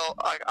happy to tell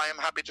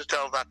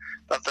that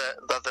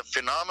the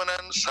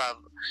phenomenons have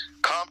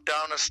calmed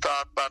down and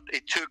start, but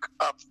it took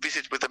a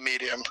visit with a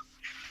medium.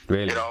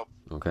 Really? You know,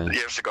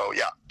 years ago,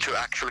 to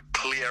actually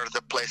clear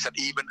the place. And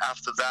even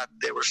after that,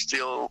 there were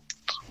still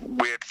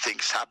weird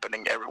things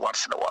happening every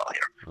once in a while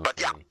here. But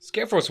yeah.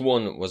 Scareforce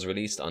 1 was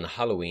released on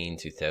Halloween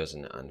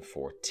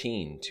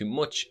 2014 to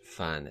much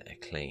fan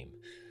acclaim.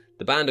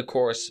 The band, of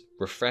course,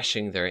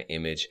 refreshing their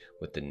image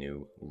with the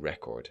new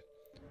record.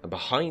 And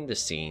behind the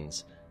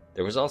scenes,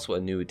 there was also a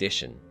new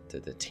addition to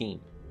the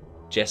team.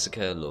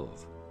 Jessica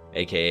Love,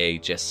 aka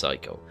Jess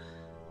Psycho,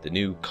 the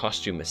new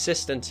costume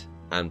assistant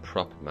and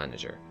prop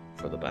manager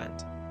for the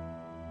band.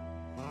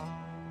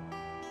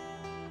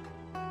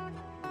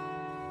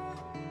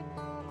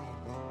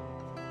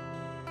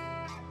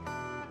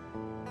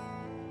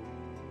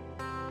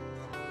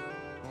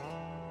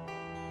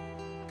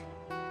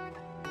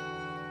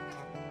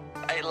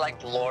 I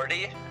liked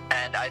Lordi,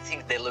 and I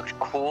think they looked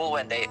cool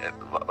when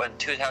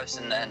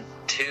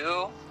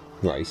 2002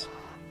 Right.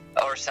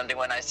 or something,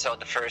 when I saw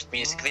the first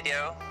music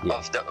video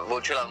of the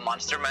Would You Love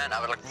Monster Man. I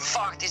was like,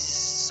 fuck, this is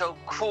so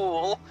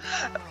cool.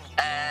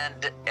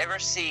 And ever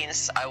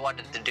since, I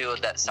wanted to do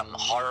some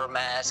horror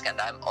mask, and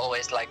I'm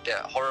always like the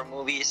horror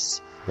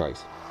movies.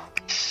 Right.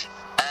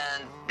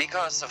 And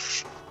because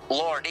of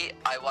Lordi,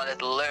 I wanted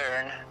to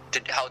learn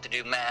how to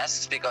do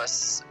masks,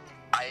 because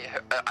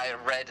I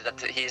read that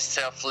he's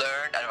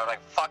self-learned, and I was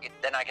like, fuck it,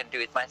 then I can do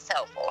it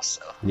myself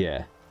also.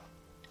 Yeah.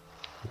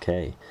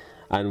 Okay.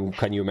 And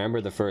can you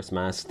remember the first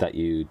mask that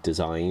you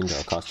designed,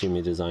 or costume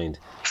you designed?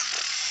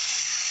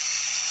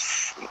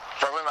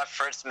 Probably my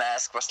first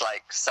mask was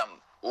like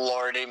some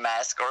Lordi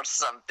mask or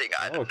something,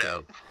 I don't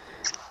know.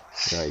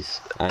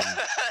 Nice.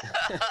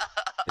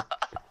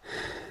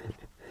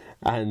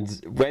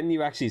 And when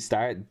you actually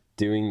start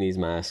doing these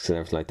masks and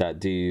everything like that,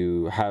 do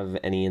you have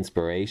any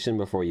inspiration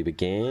before you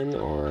begin,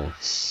 or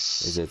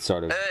is it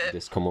sort of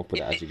just come up with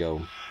it as you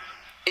go?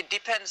 It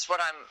depends what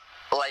I'm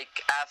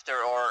like after,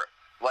 or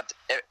what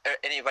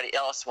anybody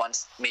else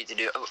wants me to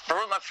do.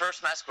 Probably my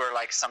first mask were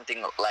like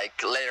something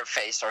like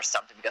Leatherface or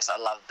something, because I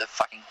love the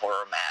fucking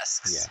horror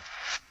masks. Yeah.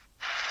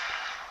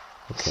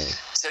 Okay.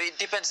 So it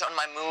depends on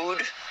my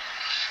mood,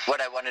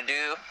 what I want to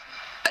do,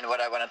 and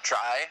what I want to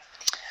try.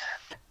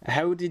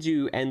 How did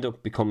you end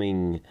up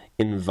becoming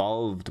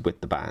involved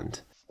with the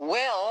band?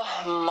 Well,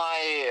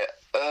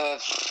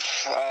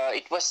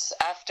 it was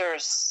after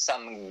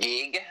some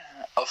gig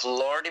of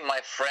Lordi.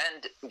 My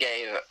friend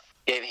gave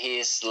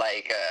his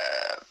like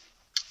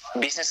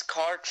business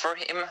card for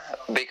him,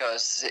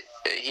 because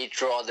he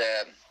drew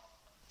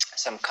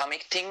some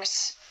comic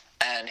things,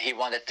 and he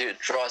wanted to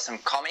draw some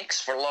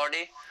comics for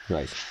Lordi.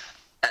 Right.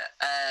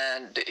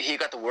 And he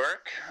got to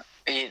work.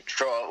 He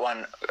drew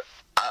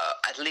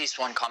at least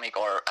one comic,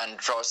 and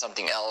draw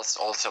something else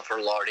also for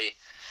Lordi.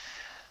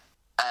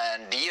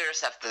 And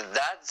years after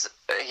that,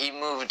 he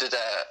moved to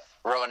the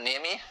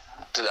Rovaniemi,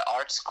 to the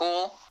art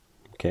school.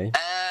 Okay.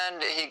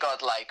 And he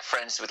got like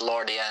friends with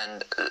Lordi,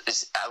 and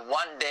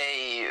one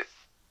day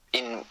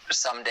in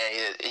some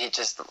day he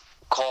just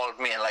called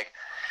me and like,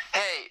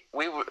 hey,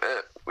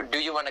 do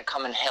you want to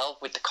come and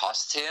help with the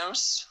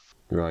costumes?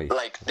 Right.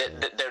 Like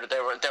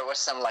there was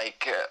some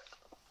like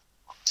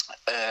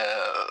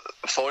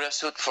photo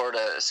shoot for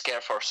the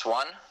Scare Force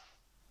 1.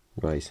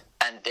 Right.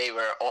 And they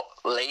were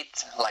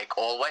late, like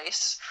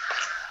always,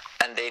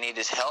 and they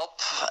needed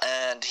help.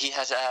 And he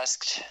has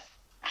asked,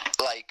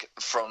 like,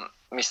 from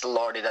Mr.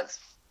 Lordi that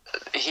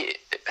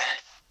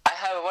I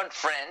have one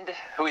friend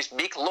who is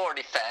big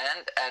Lordi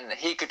fan, and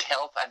he could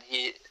help, and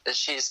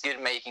she's good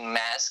making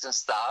masks and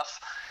stuff.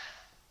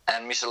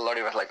 And Mr.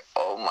 Lordi was like,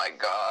 oh my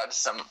God,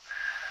 some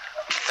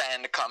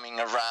fan coming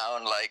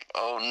around, like,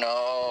 oh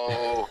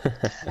no.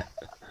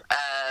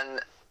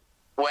 And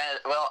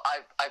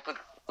I put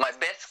my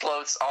best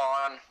clothes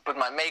on, put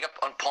my makeup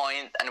on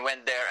point, and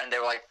went there, and they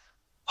were like,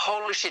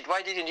 holy shit,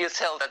 why didn't you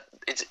tell that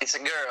it's a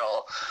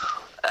girl?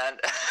 And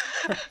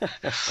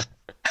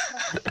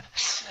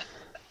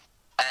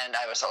and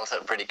I was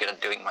also pretty good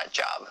at doing my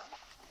job.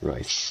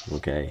 Right,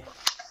 okay.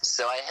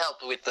 So I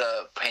helped with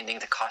painting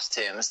the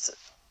costumes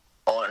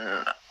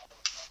on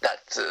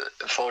that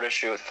photo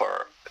shoot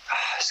for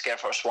Scare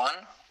Force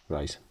 1.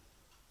 Right.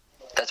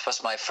 That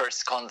was my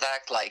first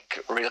contact,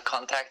 like real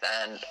contact,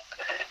 and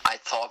I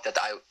thought that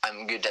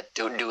I'm good at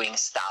doing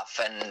stuff,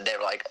 and they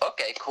were like,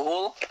 okay,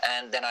 cool.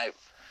 And then I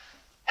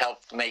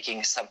helped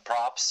making some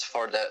props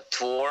for that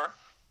tour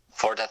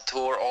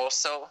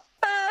also.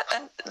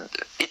 And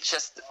it's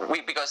just,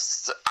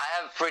 because I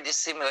have pretty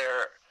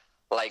similar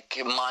like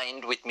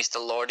mind with Mr.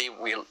 Lordi.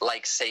 We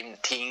like same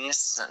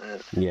things,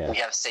 and we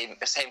have same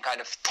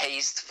kind of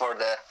taste for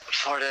the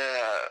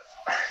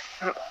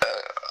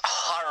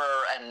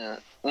horror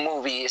and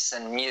movies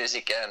and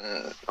music,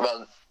 and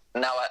well,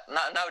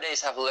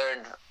 nowadays I've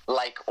learned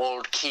like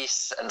old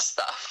Kiss and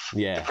stuff.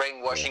 Yeah, the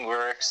brainwashing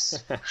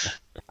works.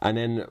 And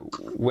then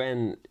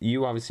when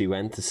you obviously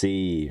went to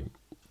see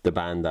the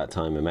band that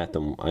time and met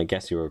them, I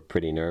guess you were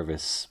pretty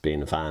nervous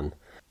being a fan.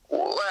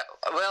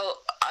 Well,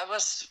 I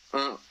was,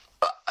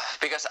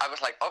 because I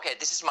was like, okay,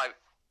 this is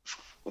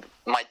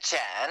my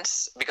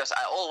chance, because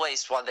I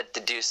always wanted to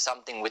do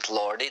something with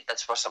Lordi.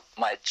 That was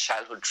my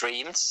childhood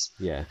dreams.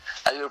 Yeah.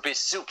 It would be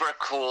super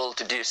cool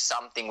to do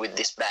something with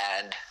this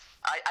band.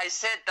 I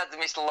said that to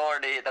Mr.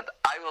 Lordi that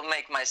I will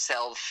make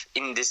myself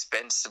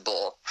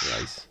indispensable.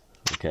 Right.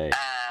 Okay.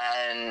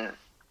 And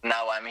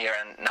now I'm here,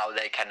 and now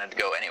they cannot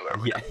go anywhere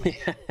without me.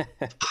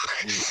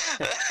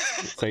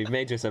 So you've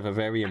made yourself a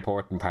very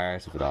important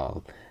part of it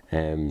all.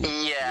 Okay. And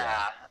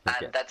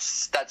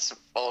that's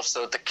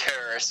also the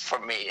curse for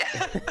me.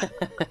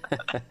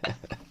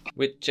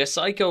 With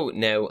Jesiko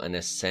now an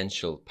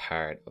essential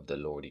part of the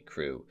Lordi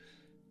crew,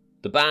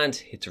 the band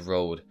hit the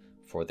road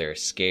for their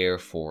Scare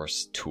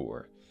Force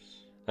tour.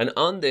 And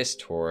on this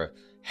tour,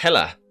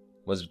 Hella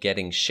was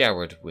getting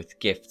showered with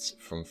gifts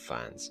from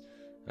fans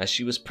as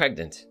she was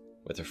pregnant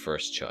with her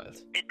first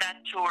child.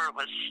 That tour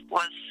was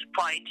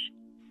quite,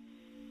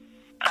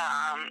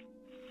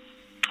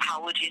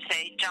 how would you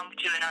say, jump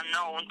to an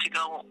unknown to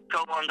go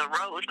on the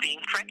road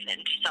being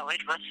pregnant. So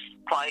it was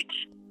quite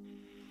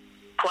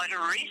a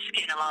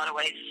risk in a lot of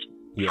ways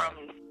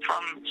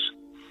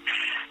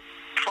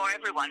for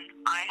everyone.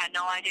 I had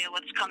no idea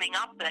what's coming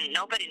up, and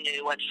nobody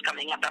knew what's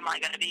coming up. Am I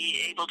going to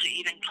be able to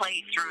even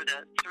play through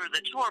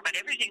the tour? But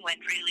everything went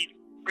really,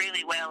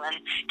 really well, and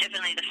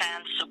definitely the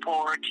fans'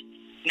 support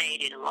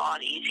made it a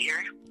lot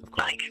easier.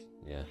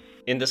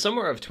 In the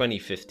summer of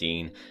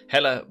 2015,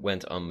 Hella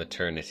went on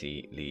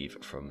maternity leave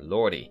from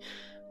Lordi.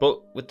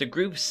 But with the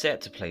group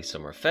set to play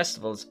summer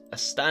festivals, a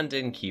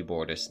stand-in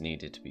keyboardist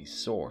needed to be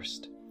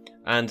sourced.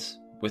 And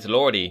with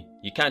Lordi,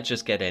 you can't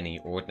just get any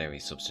ordinary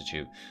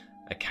substitute.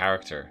 A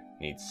character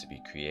needs to be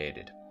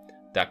created.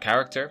 That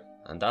character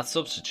and that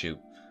substitute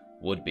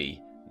would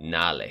be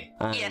Nale.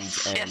 And,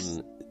 yes.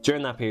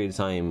 During that period of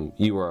time,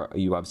 you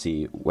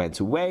obviously went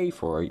away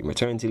for your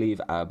maternity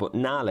leave, but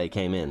Nale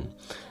came in,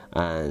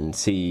 and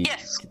he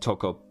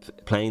took up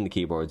playing the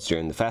keyboards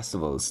during the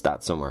festivals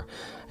that summer.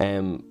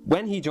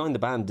 When he joined the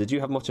band, did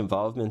you have much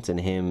involvement in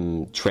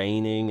him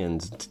training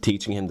and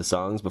teaching him the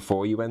songs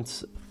before you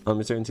went on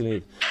maternity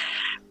leave?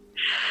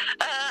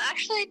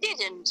 Actually,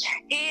 didn't.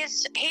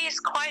 He's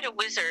quite a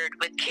wizard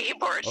with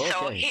keyboards,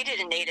 so he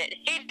didn't need it.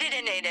 He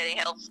didn't need any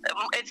help.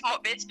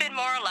 It's been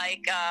more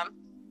like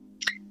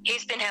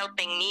he's been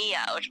helping me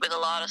out with a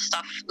lot of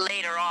stuff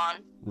later on.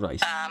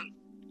 Right.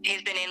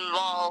 He's been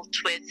involved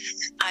with,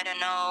 I don't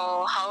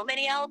know how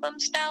many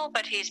albums now,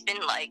 but he's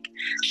been like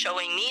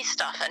showing me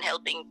stuff and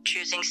helping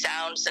choosing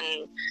sounds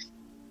and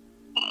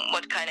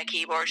what kind of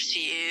keyboards to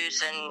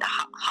use and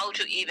how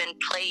to even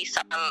play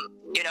some,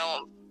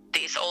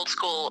 these old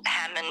school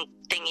Hammond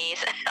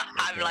thingies.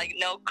 I'm like,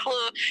 no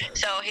clue.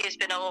 So he's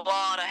been a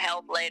lot of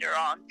help later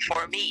on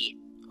for me.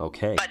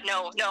 Okay. But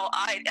no,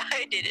 I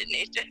didn't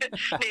need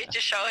to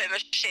show him a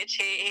shit.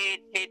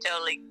 He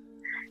totally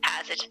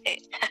has it.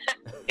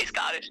 He's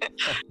got it.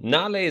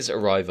 Nale's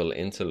arrival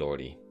into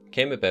Lordi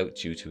came about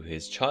due to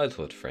his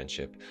childhood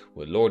friendship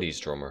with Lordi's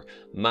drummer,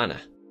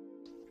 Mana.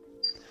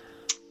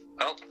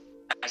 Well,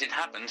 as it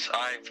happens,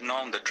 I've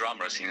known the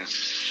drummer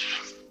since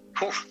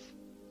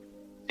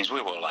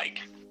we were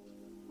like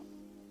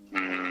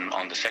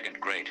on the 2nd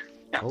grade.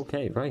 Yeah.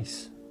 Okay,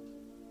 right.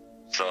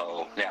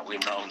 So yeah,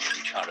 we've known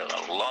each other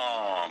a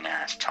long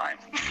ass time.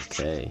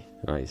 Okay,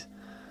 right.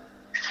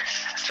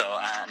 So,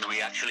 and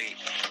we actually,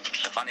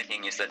 the funny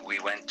thing is that we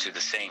went to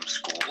the same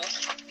school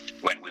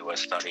when we were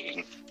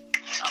studying.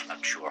 I'm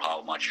not sure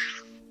how much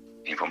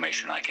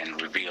information I can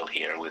reveal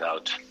here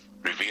without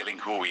revealing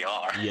who we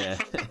are. Yeah.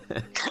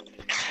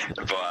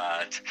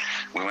 But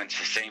we went to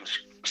the same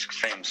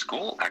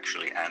school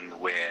actually, and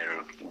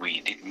where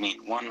we did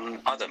meet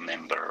one other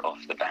member of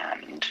the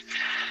band.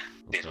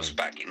 This was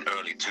back in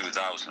early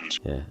 2000s.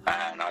 Yeah.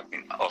 And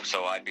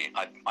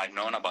I've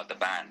known about the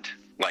band,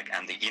 like,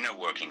 and the inner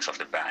workings of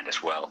the band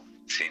as well,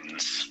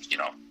 since,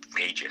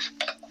 ages.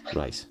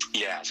 Right.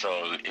 Yeah, so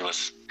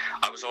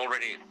I was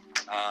already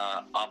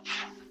up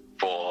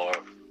for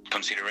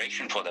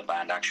consideration for the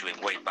band actually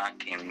way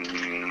back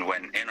in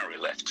when Enery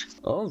left.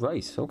 Oh,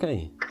 right,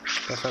 okay.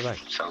 That's right back.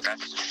 So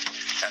that's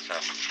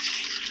a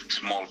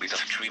small bit of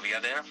trivia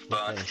there,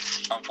 but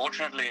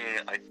unfortunately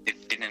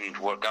it didn't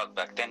work out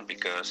back then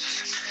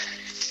because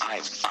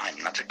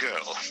I'm not a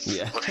girl.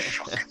 Yeah. What a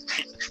shock.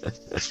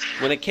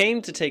 When it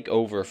came to take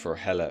over for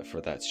Hella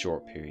for that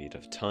short period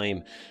of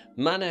time,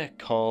 Mana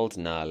called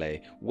Nale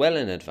well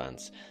in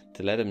advance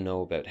to let him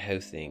know about how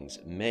things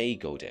may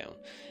go down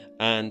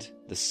and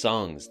the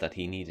songs that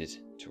he needed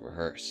to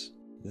rehearse.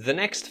 The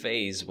next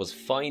phase was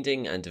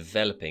finding and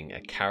developing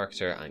a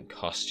character and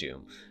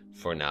costume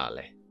for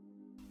Nale.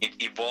 It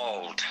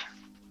evolved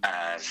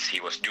as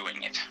he was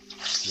doing it.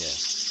 Yeah.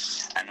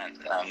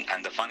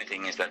 And the funny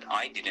thing is that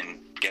I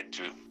didn't get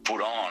to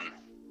put on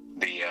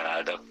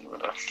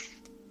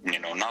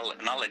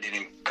Nalle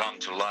didn't come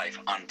to life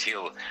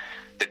until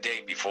the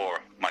day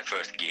before my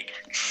first gig.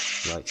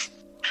 Right.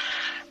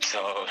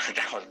 So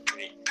that was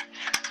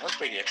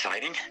pretty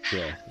exciting.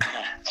 Yeah.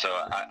 So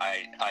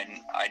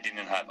I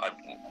didn't have.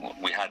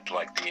 We had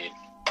like the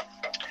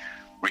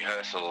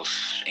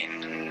rehearsals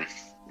in.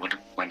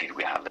 When did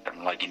we have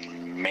them? Like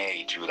in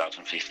May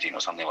 2015 or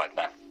something like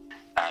that.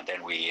 And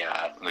then we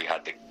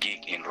had the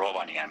gig in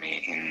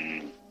Rovaniemi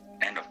in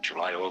end of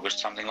July, August,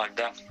 something like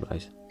that.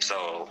 Right.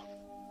 So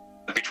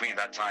between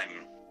that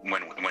time,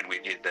 when we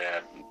did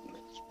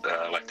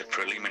the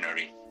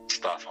preliminary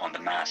stuff on the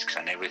masks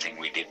and everything,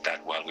 we did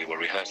that while we were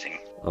rehearsing.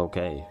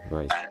 Okay,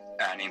 right.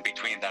 And in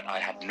between that, I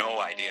had no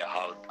idea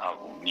how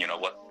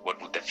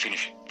what would the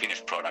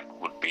finished product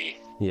would be.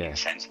 Yeah. In a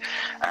sense.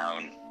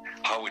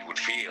 How it would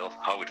feel,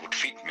 how it would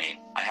fit me,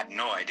 I had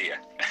no idea.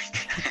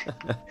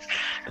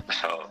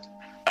 So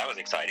that was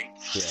exciting.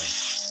 Yeah.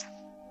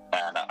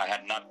 And I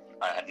had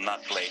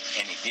not played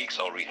any gigs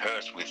or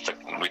rehearsed with the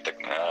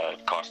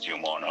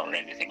costume on or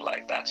anything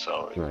like that.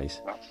 So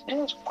right. It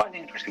was quite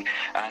interesting.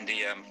 And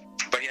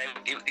but yeah,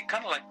 it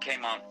kind of like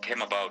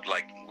came about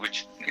like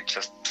which it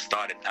just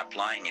started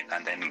applying it,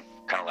 and then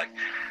kind of like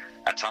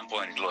at some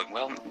point it looked,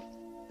 well,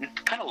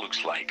 it kind of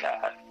looks like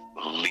a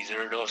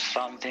lizard or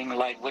something.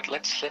 Like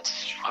let's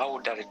how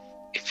would that,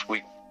 if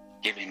we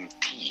give him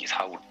teeth,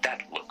 how would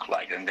that look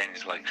like? And then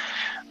it's like,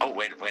 oh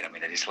wait a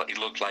minute, it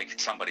looked like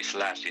somebody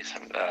slashed his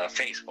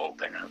face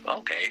open.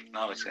 Okay,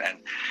 now it's, and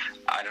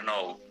I don't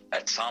know,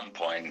 at some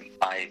point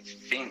I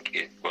think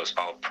it was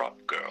our prop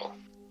girl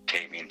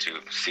came in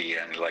to see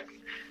it,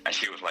 and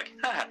she was like,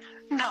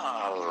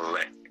 no,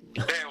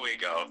 there we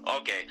go,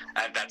 okay,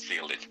 and that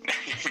sealed it.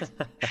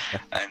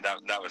 And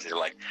that was it,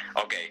 like,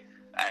 okay.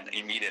 And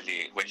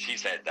immediately when she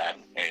said that,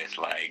 it's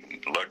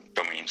like Lord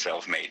Tommy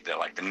himself made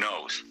the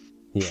nose.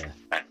 Yeah.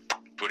 And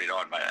put it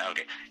on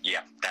okay,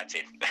 yeah, that's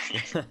it.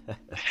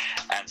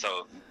 And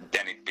so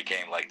then it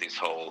became like this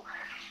whole,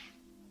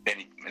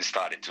 then it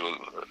started to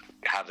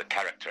have the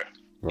character,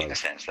 right, in a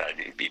sense that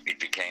it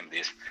became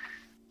this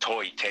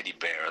toy teddy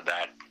bear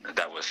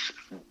that was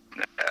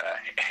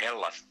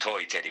Hella's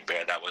toy teddy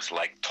bear that was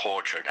like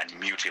tortured and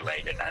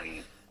mutilated,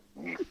 and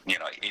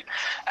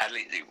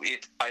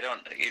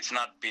it's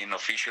not been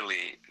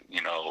officially,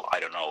 I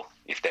don't know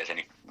if there's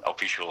any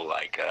official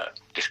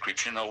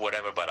description or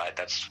whatever, but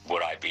that's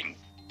what I've been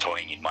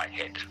toying in my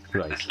head,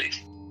 right, at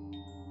least.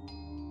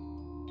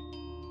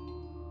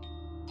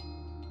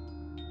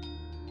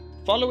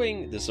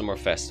 Following the summer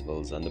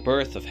festivals and the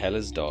birth of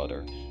Hella's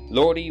daughter,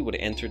 Lordi would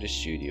enter the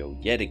studio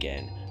yet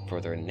again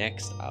for their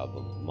next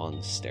album,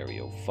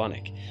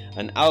 Monstereophonic,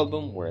 an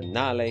album where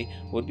Nale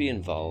would be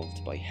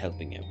involved by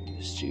helping out in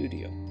the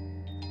studio.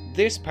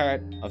 This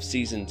part of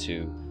Season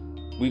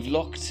 2, we've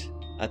looked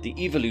at the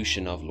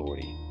evolution of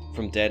Lordi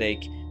from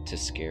Deadache to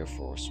Scare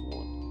Force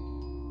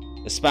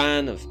 1. A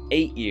span of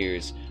 8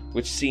 years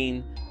which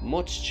seen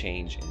much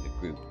change in the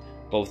group,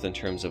 both in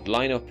terms of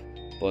lineup,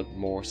 but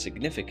more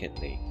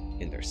significantly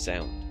in their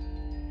sound.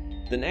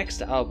 The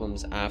next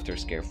albums after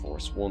Scare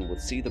Force 1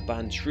 would see the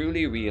band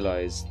truly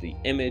realise the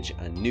image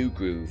and new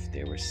groove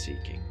they were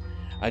seeking,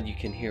 and you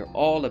can hear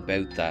all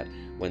about that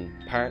when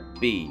part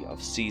B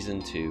of Season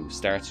 2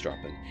 starts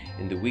dropping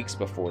in the weeks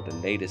before the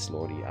latest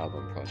Lordi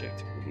album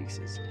project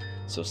releases.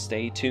 So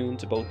stay tuned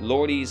to both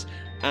Lordi's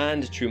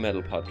and True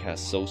Metal Podcast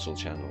social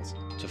channels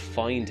to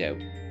find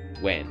out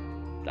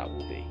when that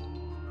will be.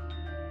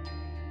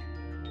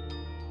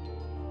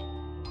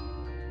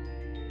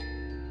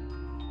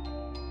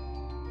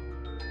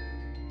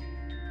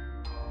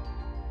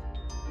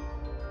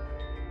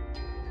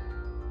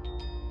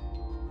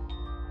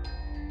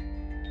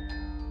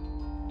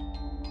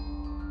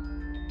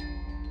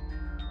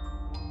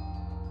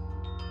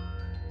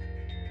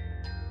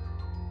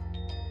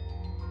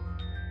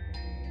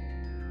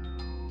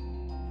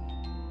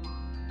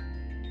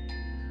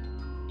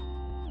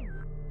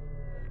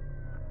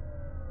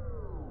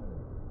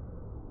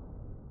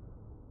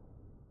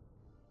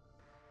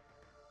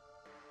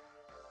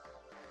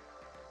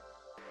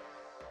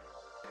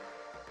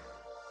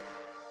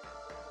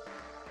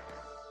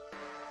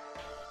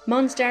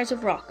 Monsters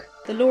of Rock,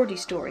 The Lordi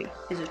Story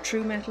is a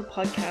True Metal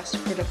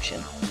Podcast production.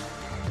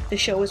 The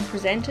show is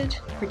presented,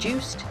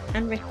 produced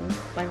and written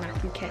by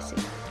Matthew Kessie.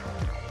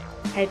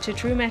 Head to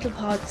True Metal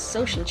Pod's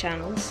social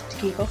channels to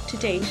keep up to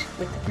date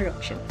with the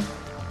production.